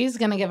Baylee. She's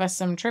going to give us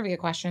some trivia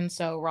questions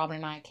so Robin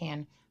and I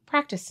can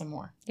practice some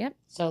more. Yep.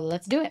 So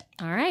let's do it.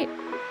 All right.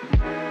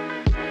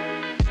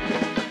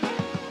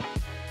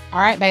 All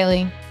right,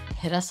 Baylee.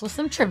 Hit us with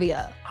some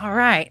trivia. All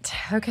right.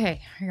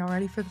 Okay. Are y'all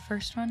ready for the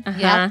first one?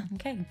 Yeah.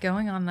 Okay.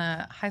 Going on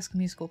the High School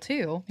Musical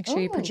 2. Make sure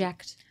you Ooh.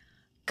 project.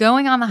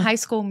 Going on the High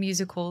School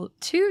Musical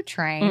 2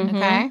 train. Mhm.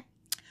 Okay.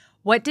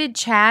 What did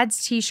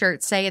Chad's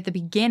t-shirt say at the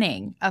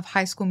beginning of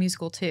High School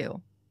Musical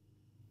 2?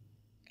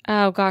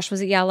 Oh gosh,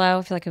 was it yellow?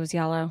 I feel like it was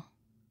yellow.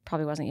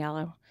 Probably wasn't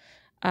yellow.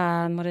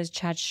 What does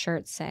Chad's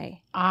shirt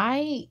say?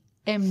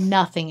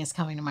 Nothing is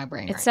coming to my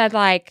brain. It right said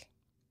like,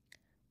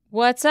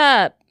 "What's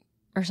up?"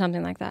 or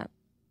something like that.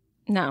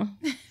 No.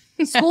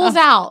 now. School's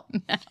out.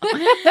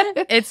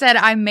 It said,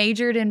 I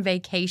majored in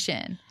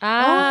vacation.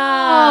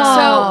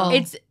 Oh. So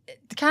it's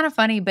kind of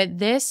funny, but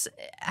this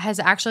has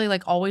actually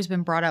like always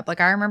been brought up. Like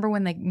I remember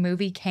when the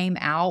movie came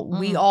out,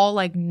 we all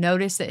like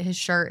noticed that his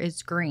shirt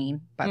is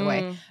green, by the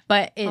way.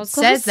 But it was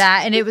says close.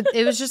 that, and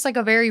it was just like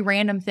a very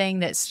random thing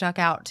that stuck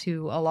out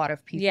to a lot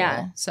of people.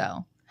 Yeah.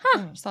 So I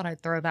just thought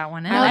I'd throw that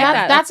one in. I No, like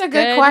that. that's a That's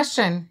good good.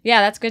 question. Yeah,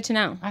 that's good to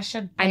know. I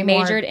should. I pay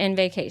majored more, in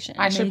vacation.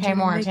 I should pay majored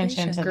more in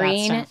attention vacation. to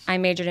Green. that stuff. I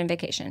majored in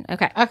vacation.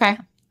 Okay. Okay.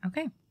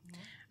 Okay.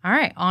 All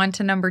right. On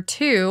to number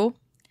 2.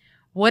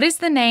 What is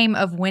the name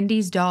of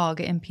Wendy's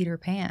dog in Peter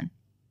Pan?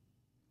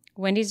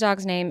 Wendy's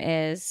dog's name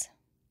is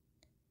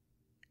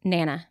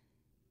Nana.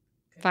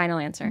 Final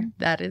answer.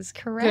 That is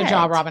correct. Good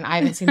job, Robin. I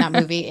haven't seen that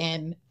movie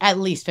in at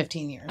least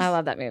 15 years. I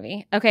love that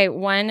movie. Okay,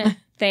 one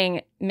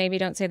thing, maybe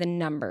don't say the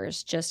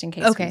numbers just in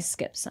case Okay. we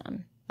skip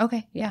some.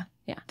 Okay. Yeah.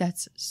 Yeah.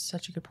 That's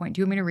such a good point.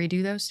 Do you want me to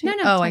redo those two? No,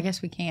 no, Oh, it's I fine.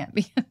 guess we can't.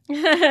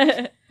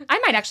 I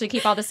might actually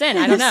keep all this in.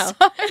 I don't know.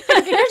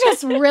 You're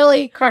just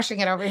really crushing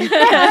it over here.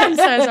 I'm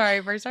so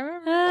sorry. First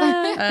time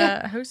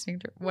ever.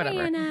 Hosting,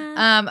 whatever.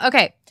 Nana.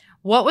 Okay.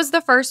 What was the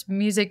first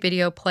music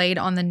video played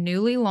on the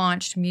newly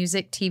launched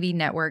music TV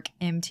network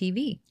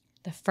MTV?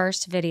 The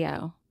first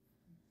video.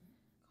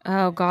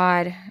 Oh,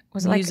 God.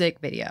 Was it like Music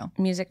video.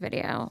 music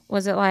video?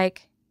 Was it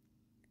like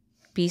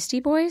Beastie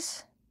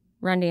Boys?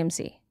 Run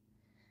DMC?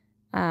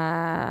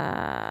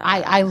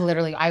 I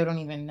literally, I don't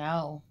even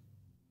know.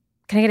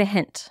 Can I get a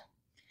hint?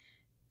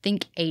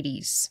 Think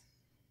 80s.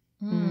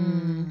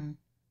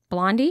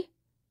 Blondie?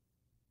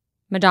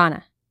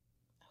 Madonna?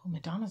 Oh,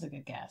 Madonna's a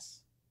good guess.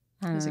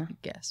 I don't That's a know.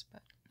 good guess,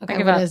 but Okay,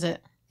 give what up. is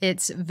it?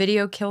 it's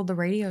Video Killed the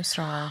Radio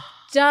Star.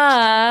 Duh.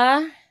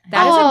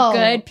 That is Oh. a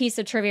good piece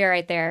of trivia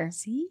right there.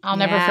 See? I'll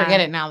never Yeah.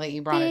 forget it now that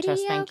you brought it to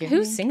us. Thank you.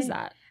 Who sings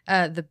that?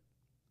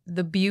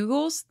 The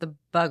Bugles, the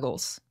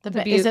Buggles.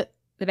 Is it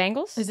The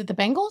Bangles? the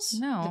Bengals?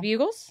 No. The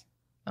Bugles?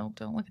 Oh,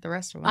 don't look at the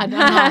rest of I them.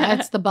 don't know.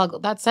 That's the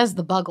Buggle. That says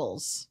the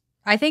Buggles.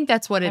 I think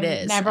that's what it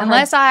I've is. never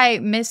Unless heard- I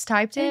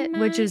mistyped it, In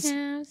which my is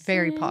house,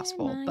 very in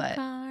possible, my but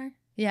car.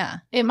 yeah.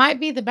 It might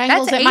be the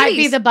Bengals. That's It might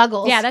be 80s. the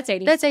Buggles. Yeah, that's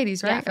 80s. That's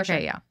 80s, Yeah, right? for Okay, sure.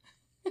 yeah.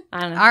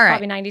 I don't know. All right.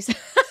 Probably 90s.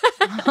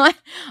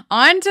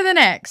 On to the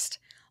next.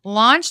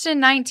 Launched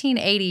in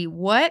 1980,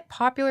 what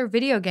popular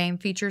video game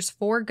features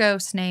 4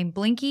 ghosts named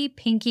Blinky,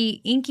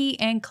 Pinky, Inky,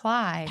 and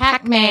Clyde?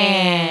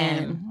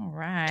 Pac-Man. All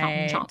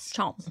right. Chomp, chomp,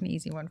 chomp. That's an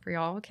easy one for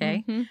y'all.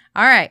 Okay. Mhm.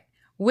 All right.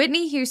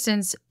 Whitney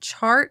Houston's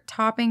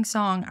chart-topping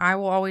song, I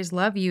Will Always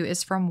Love You,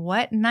 is from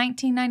what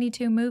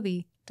 1992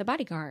 movie? The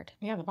Bodyguard.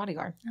 Yeah, the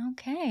Bodyguard.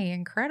 Okay,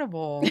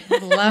 incredible.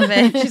 Love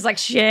it. She's like,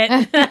 shit.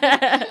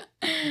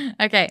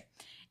 Okay.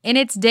 In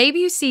its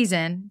debut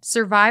season,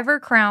 Survivor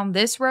crowned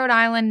this Rhode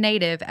Island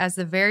native as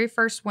the very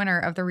first winner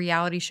of the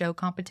reality show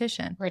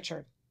competition.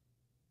 Richard.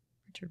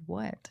 Richard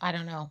what? I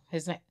don't know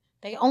his name.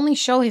 They only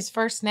show his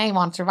first name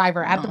on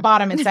Survivor. At the Oh.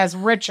 bottom, it says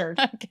Richard.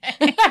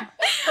 Okay.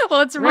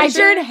 Well, it's Richard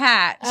Richard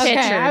Hatch. Okay,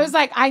 Richard. I was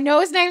like, I know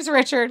his name's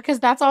Richard because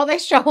that's all they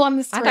show on the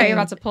I screen. thought you were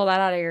about to pull that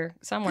out of your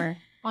somewhere.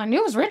 I knew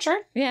it was Richard.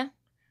 Yeah.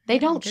 They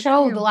don't good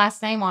show for you. the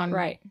last name on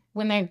Right.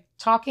 when they're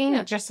talking.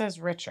 Yeah. It just says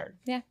Richard.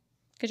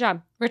 Good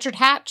job. Richard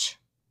Hatch.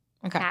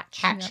 Okay,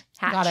 Hatch. Hatch. Yep.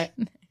 Hatch. Got it.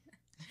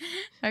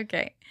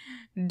 Okay.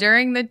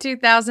 During the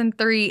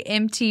 2003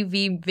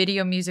 MTV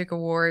Video Music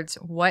Awards,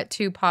 what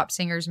 2 pop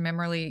singers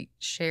memorably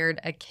shared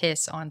a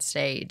kiss on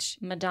stage?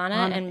 Madonna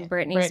On and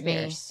Britney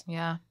Spears.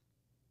 Yeah.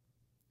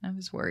 I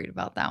was worried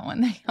about that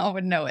one. They all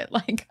would know it.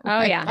 Like, Oh,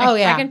 right yeah. away. Oh,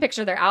 yeah. I can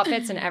picture their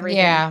outfits and everything.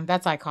 Yeah,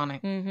 that's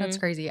iconic. Mhm. That's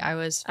crazy. I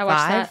was I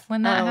watched 5 that.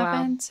 when that Oh, wow.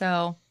 happened,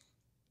 so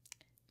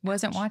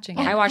wasn't watching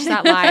it. I watched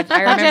that live.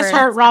 I That just remember.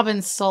 hurt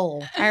Robin's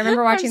soul. I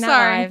remember watching I'm that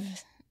sorry.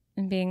 live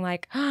and being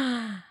like,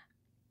 that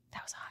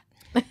was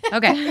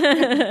Okay.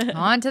 hot.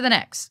 On to the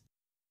next.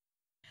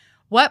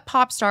 What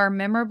pop star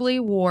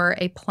memorably wore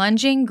a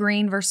plunging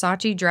green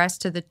Versace dress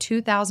to the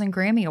 2000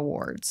 Grammy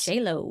Awards?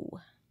 J-Lo.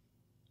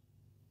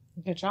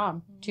 Good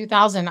job.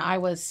 2000, I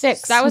was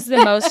 6. That was the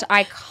most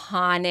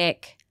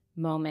iconic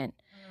moment.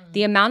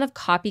 The amount of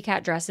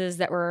copycat dresses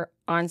that were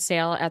on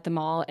sale at the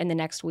mall in the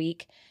next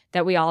week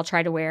that we all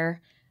tried to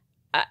wear,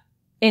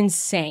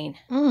 insane.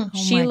 Mm. Oh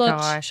She my looked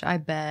gosh, I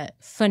bet.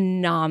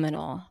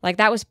 phenomenal. Like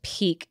that was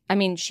peak. I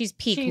mean, she's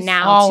peak She's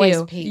now always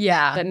too. peak.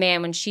 Yeah. But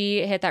man, when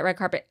she hit that red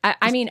carpet,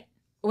 I mean,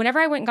 whenever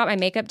I went and got my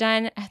makeup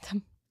done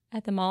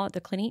at the mall at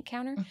the Clinique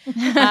counter.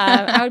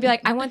 I would be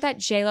like, I want that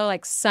JLo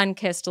like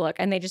sun-kissed look.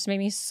 And they just made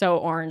me so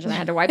orange and I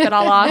had to wipe it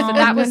all off. And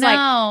that was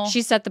like,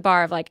 she set the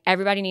bar of like,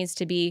 everybody needs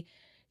to be,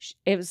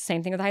 it was the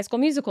same thing with High School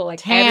Musical.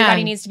 Like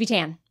everybody needs to be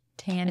tan.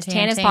 As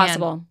tan as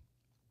possible.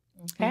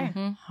 Okay.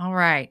 All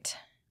right.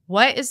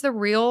 What is the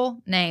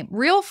real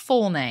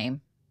full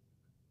name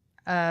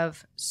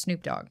of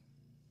Snoop Dogg?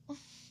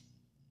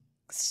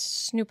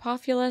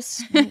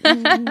 Snoopophilus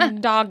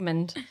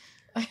Dogmond.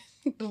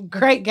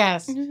 Great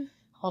guess.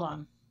 Hold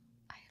on.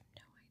 I have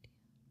no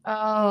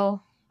idea.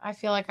 Oh, I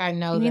feel like I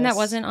know this. You mean that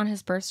wasn't on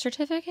his birth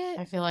certificate?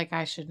 I feel like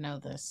I should know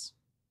this.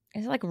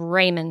 Is it like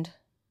Raymond?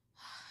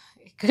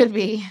 It could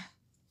be.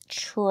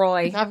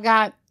 Troy.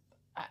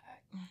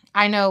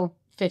 I know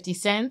 50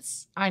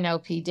 Cents. I know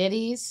P.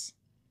 Diddy's.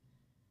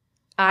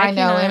 I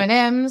know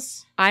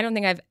Eminem's. I don't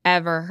think I've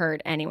ever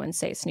heard anyone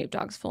say Snoop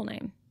Dogg's full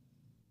name.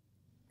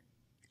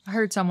 I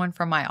heard someone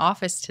from my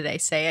office today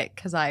say it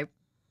because I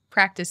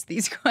practiced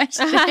these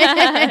questions.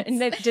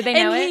 Did they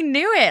know and it? he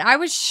knew it. I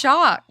was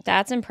shocked.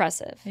 That's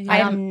impressive. Yeah. I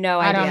have no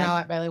idea. I don't know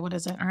it, Baylee. What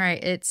is it? All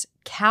right. It's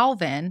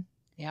Calvin.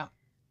 Yeah.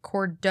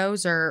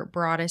 Cordozer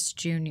Broadus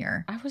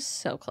Jr. I was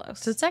so close.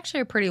 So it's actually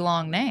a pretty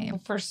long name.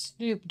 For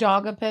Snoop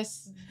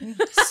Doggopus.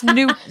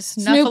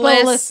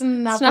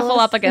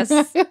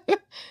 Snuffleupagus.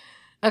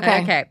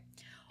 Okay.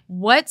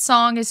 What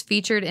song is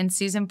featured in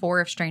season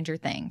 4 of Stranger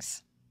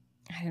Things?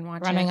 I didn't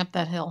watch Running it. Up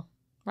That Hill.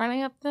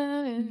 Running Up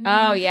That Hill.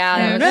 Oh,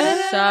 yeah.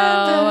 That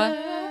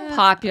was so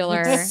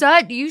popular.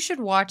 You should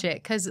watch it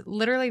because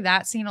literally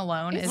that scene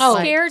alone is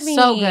scared me.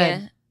 So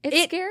good.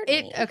 It scared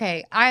me.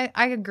 Okay, I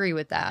agree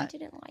with that. I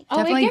didn't like it.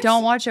 Definitely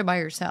don't watch it by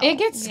yourself. It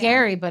gets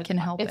scary, but can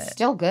help it's it.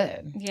 still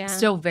good. Yeah.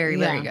 Still very,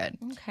 very good.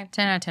 Okay.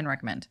 10 out of 10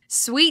 recommend.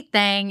 Sweet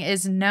Thing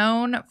is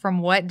known from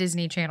what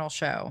Disney Channel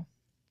show?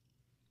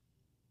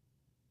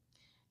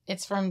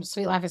 It's from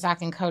Sweet Life of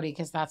Zach and Cody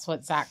because that's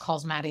what Zach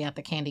calls Maddie at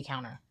the candy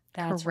counter.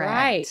 That's Correct.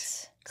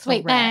 right.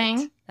 Sweet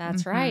Thing.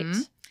 That's right.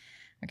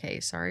 Okay,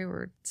 sorry,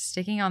 we're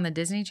sticking on the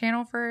Disney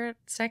Channel for a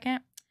second.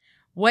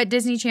 What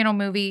Disney Channel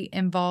movie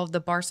involved the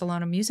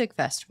Barcelona Music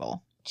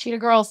Festival? Cheetah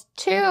Girls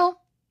 2.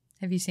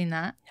 Have you seen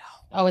that?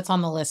 Oh, it's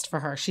on the list for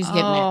her. She's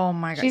getting it. Oh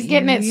my God. She's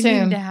getting it You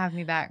soon. need to have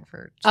me back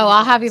for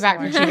I'll have you back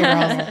for Cheetah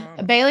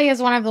Girls. Baylee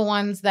is one of the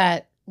ones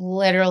that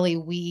literally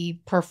we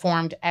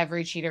performed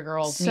every Cheetah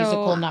Girls So,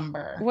 musical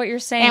number. What you're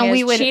saying And is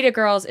we would- Cheetah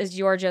Girls is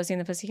your Josie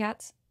and the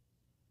Pussycats?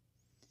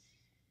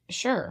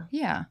 Sure.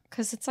 Yeah.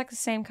 Because it's like the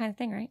same kind of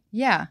thing, right?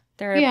 Yeah.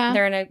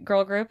 They're in a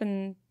girl group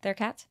and they're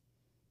cats?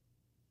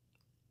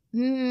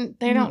 They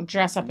don't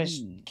dress up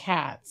as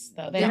cats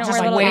though. They They don't don't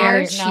just wear like little wear.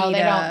 ears? No,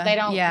 they don't. They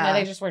don't. Yeah. No,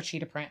 they just wear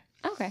cheetah print.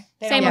 Okay.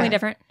 They Same, don't- only Yeah.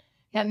 different.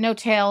 Yeah, no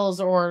tails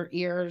or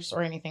ears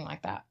or anything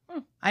like that.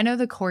 I know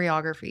the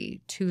choreography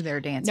to their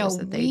dances No,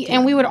 that they do.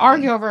 and we would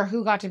argue over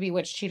who got to be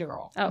which cheetah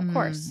girl. Oh, of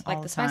course. all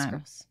Like the the Spice time.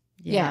 Girls.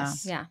 Yeah.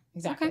 Yes. Yeah.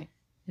 Exactly. Okay.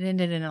 It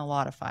ended in a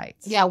lot of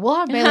fights. Yeah, we'll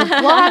have Baylee.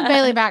 We'll have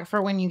Baylee back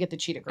for when you get the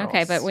cheetah girls.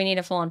 Okay, but we need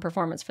a full-on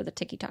performance for the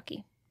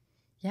tiki-taki.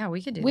 Yeah,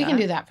 we could do that. we can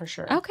do that for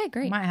sure. Okay, We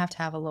great. might have to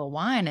have a little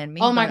wine in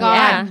me. Oh my but God.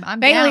 Yeah. I'm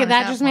Baylee, down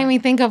that at just made point. me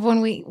think of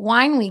when we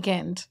wine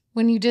weekend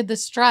when you did the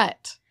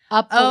strut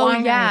up the Oh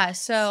wine. yeah.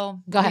 So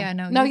Go ahead.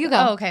 Yeah, No, you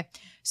go. Oh, okay.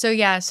 So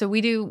yeah, so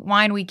we do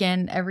wine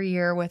weekend every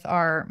year with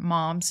our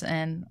moms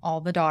and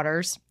all the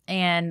daughters.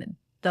 And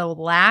the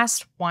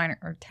last wine,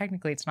 or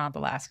technically it's not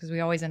the last because we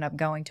always end up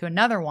going to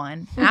another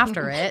one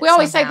after it. We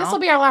always say somehow. this will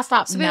be our last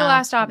stop. This will be the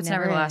last stop. It's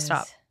never the last is.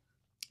 stop.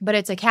 But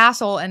it's a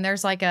castle and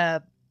there's like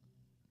a,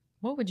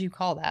 what would you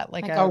call that?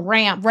 Like a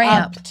ramp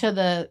up to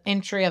the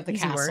entry of the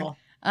Easy word.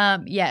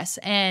 castle. Yes.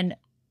 And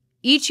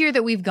each year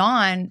that we've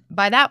gone,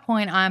 by that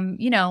point, I'm,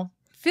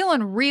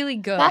 feeling really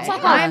good. That's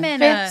like our I'm in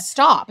fifth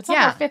stop. It's like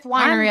yeah, our fifth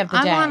winery of the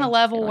day. I'm on a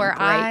level Feeling where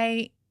great.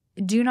 I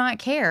do not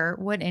care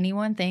what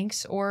anyone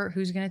thinks or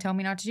who's going to tell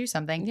me not to do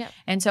something. Yep.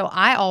 And so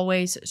I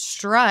always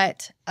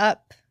strut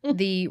up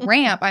the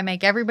ramp. I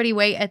make everybody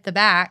wait at the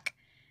back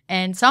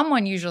and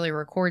someone usually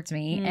records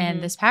me. Mhm.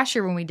 And this past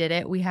year when we did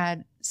it, we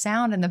had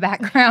sound in the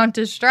background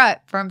to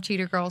strut from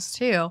Cheetah Girls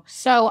too.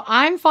 So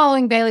I'm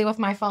following Baylee with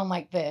my phone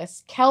like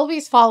this.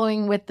 Kelby's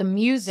following with the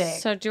music.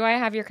 So do I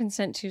have your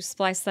consent to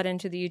splice that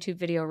into the YouTube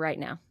video right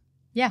now?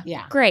 Yeah.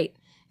 yeah. Great.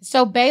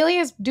 So Baylee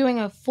is doing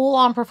a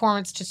full-on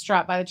performance to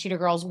Strut by the Cheetah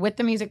Girls with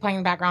the music playing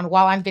in the background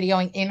while I'm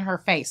videoing in her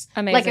face.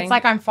 Amazing. Like it's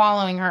like I'm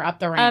following her up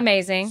the ramp.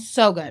 Amazing.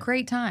 So good.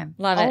 Great time.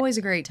 Love it. Always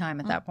a great time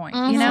at that point.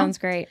 Mhm. Sounds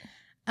great.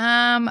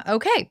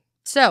 Okay.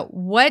 So,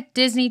 what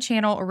Disney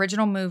Channel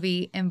original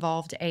movie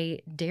involved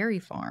a dairy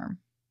farm?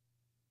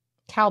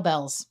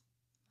 Cowbells.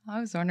 I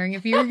was wondering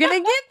if you were going to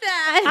get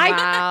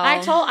that.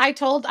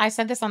 Wow. I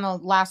said this on the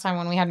last time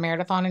when we had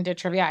Marathon and did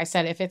trivia. I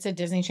said, if it's a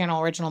Disney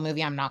Channel original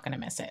movie, I'm not going to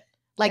miss it.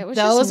 Like It was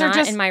those just are not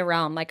just in my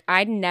realm. Like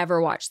I'd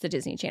never watched the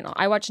Disney Channel.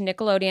 I watched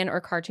Nickelodeon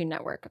or Cartoon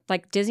Network.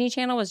 Like Disney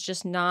Channel was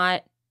just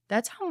not.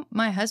 That's how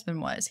my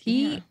husband was.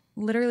 He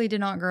literally did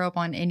not grow up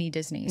on any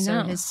Disney.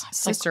 So No. his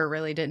sister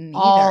really didn't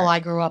All either. I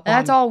grew up on.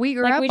 That's all we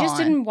grew Like up we just on.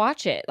 didn't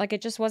watch it. Like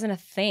it just wasn't a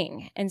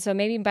thing. And so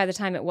maybe by the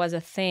time it was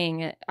a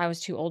thing, I was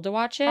too old to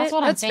watch it. That's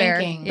what That's I'm fair.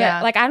 thinking. Yeah.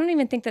 But like I don't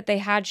even think that they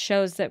had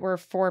shows that were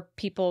for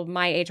people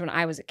my age when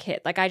I was a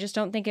kid. Like I just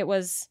don't think it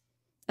was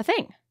a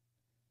thing.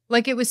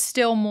 Like it was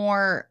still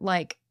more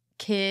like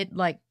kid,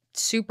 like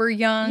super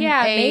young.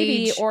 Yeah, age.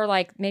 maybe, or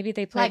like maybe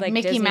they played Like like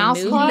Mickey Disney Mouse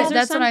movies Club? or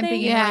That's what I'm something.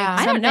 thinking. Yeah. Like,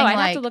 I don't know. something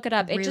I'd have to like look it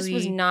up. It just was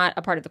really- not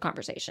a part of the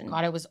conversation.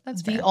 God, it was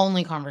That's the fair.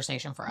 only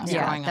conversation for us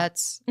Yeah, growing up.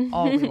 that's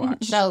all we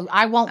watched. So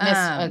I won't miss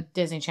a Um,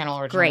 Disney Channel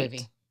original great.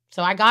 movie.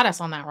 So I got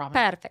us on that, Robin.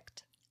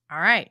 Perfect. All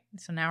right.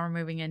 So now we're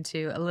moving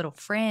into a little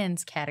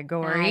friends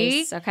category.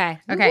 Nice. Okay.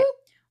 Okay. Woo-hoo.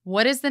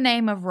 What is the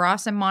name of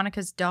Ross and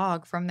Monica's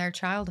dog from their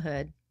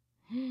childhood?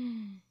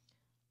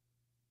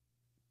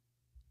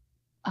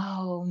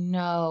 Oh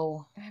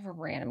no! I have a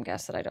random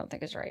guess that I don't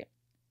think is right.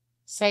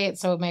 Say it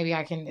so maybe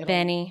I can.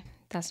 Benny.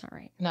 That's not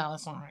right. No,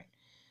 that's not right.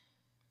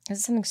 Is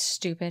it something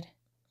stupid?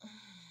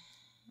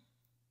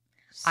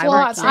 I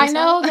would So say I so.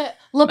 know that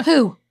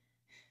LaPoo.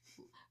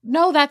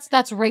 No,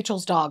 that's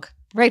Rachel's dog.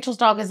 Rachel's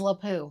dog is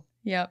LaPoo.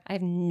 Yep. I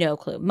have no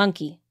clue.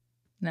 Monkey.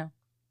 No.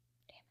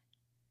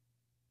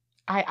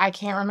 I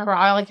can't remember.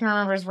 All I can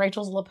remember is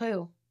Rachel's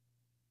LaPoo.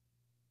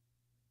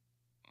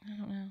 I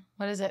don't know.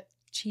 What is it?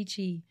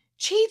 Chi-Chi.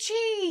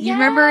 Chi-Chi. You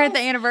remember at the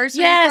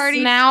anniversary Yes,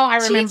 party? now I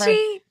remember.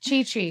 Chi-Chi.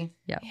 Chi-Chi.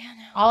 Yeah,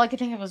 no. All I could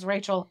think of was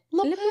Rachel.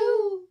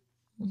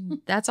 LaPoo.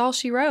 That's all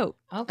she wrote.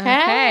 Okay.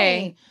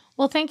 Okay.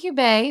 Well, thank you,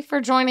 Bay,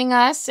 for joining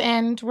us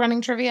and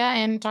running trivia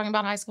and talking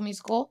about High School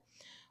Musical.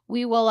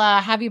 We will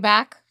have you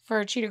back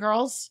for Cheetah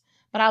Girls,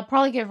 but I'll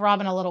probably give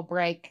Robin a little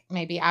break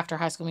maybe after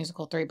High School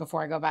Musical 3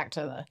 before I go back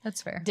to the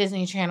That's fair.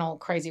 Disney Channel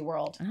crazy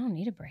world. I don't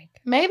need a break.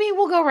 Maybe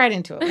we'll go right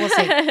into it. We'll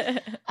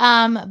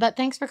see. But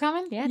thanks for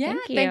coming. Yeah, Yeah,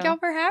 thank you. thank y'all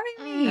for having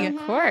me. Of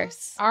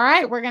course. All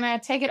right, we're going to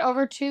take it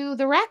over to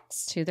the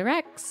Rex. To the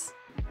Rex.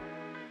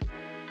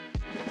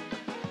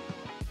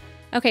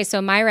 Okay,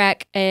 so my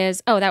rec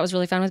is, that was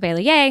really fun with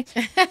Baylee. Yay.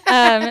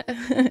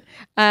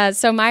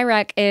 So my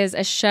rec is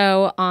a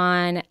show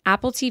on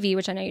Apple TV,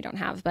 which I know you don't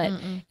have, but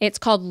it's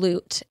called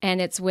Loot,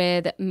 and it's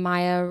with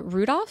Maya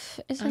Rudolph,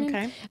 is her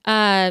name?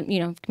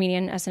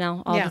 Comedian,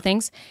 SNL, all Yeah. the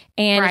things.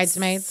 And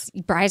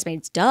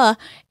Bridesmaids, duh.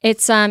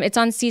 It's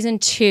on season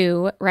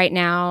 2 right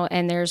now,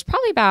 and there's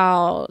probably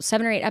about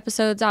 7 or 8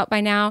 episodes out by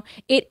now.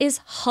 It is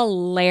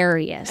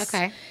hilarious.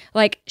 Okay.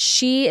 Like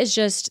she is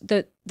just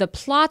the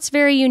plot's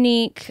very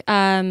unique.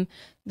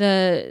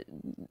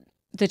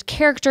 The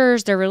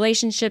characters, their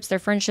relationships, their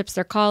friendships,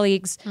 their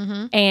colleagues,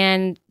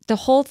 and the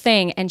whole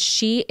thing. And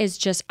she is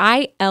just,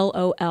 I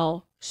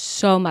LOL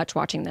so much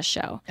watching this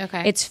show.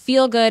 Okay. It's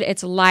feel good,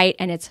 it's light,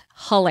 and it's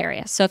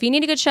hilarious. So if you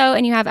need a good show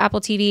and you have Apple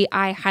TV,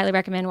 I highly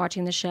recommend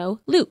watching the show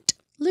Loot.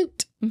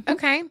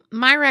 Okay.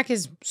 My rec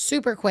is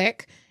super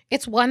quick.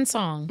 It's one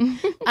song.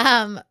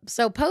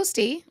 So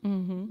Posty,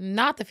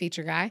 not the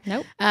feature guy.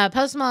 Nope.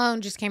 Post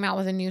Malone just came out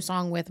with a new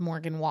song with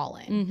Morgan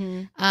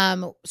Wallen.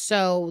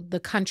 So the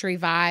country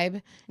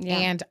vibe,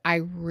 and I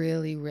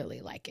really,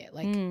 really like it.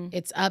 Like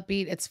it's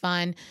upbeat, it's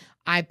fun.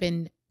 I've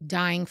been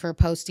dying for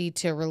Posty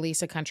to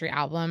release a country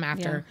album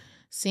after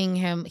seeing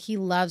him. He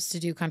loves to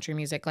do country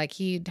music. Like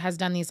he has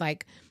done these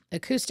like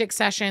acoustic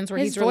sessions where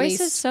His he's voice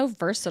released. is so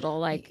versatile.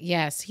 Like,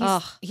 Yes,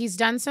 Ugh. he's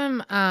done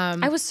some.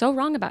 I was so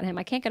wrong about him.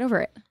 I can't get over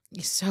it.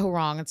 You're so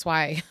wrong. That's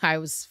why I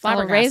was I'll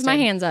flabbergasted. raise my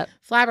hands up.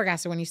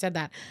 Flabbergasted when you said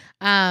that.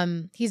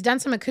 He's done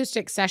some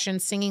acoustic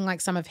sessions singing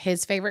like some of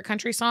his favorite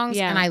country songs,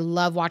 Yeah. and I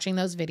love watching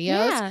those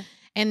videos. Yeah.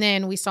 And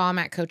then we saw him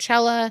at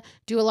Coachella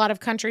do a lot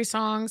of country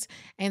songs,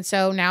 and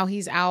so now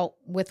he's out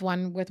with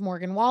one with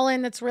Morgan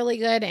Wallen that's really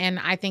good. And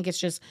I think it's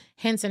just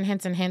hints and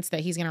hints and hints that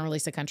he's going to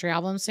release a country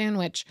album soon,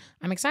 which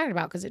I'm excited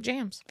about because it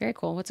jams. Very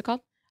cool. What's it called?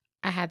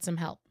 I Had Some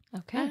Help. I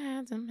Okay.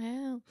 had some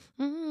help.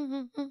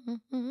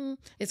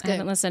 It's I good.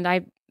 haven't listened.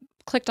 I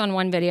clicked on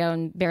one video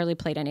and barely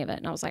played any of it.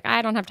 And I was like,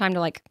 I don't have time to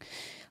like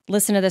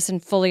listen to this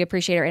and fully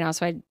appreciate it right now.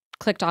 So I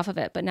clicked off of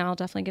it, but now I'll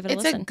definitely give it a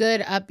It's listen. a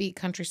good upbeat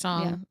country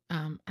song.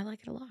 I like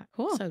it a lot.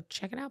 Cool. So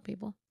check it out,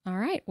 people. All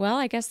right. Well,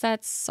 I guess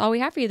that's all we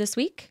have for you this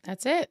week.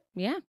 That's it.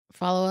 Yeah.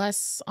 Follow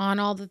us on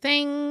all the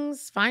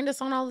things. Find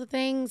us on all the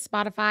things.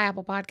 Spotify,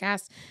 Apple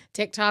Podcasts,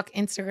 TikTok,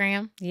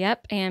 Instagram.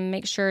 Yep. And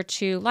make sure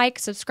to like,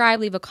 subscribe,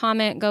 leave a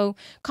comment. Go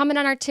comment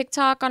on our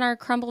TikTok, on our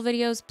Crumbl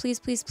videos. Please,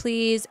 please,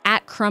 please.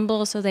 At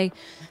Crumbl so they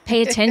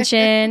pay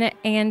attention.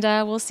 And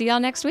we'll see y'all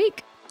next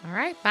week. All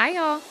right. Bye,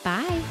 y'all.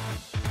 Bye.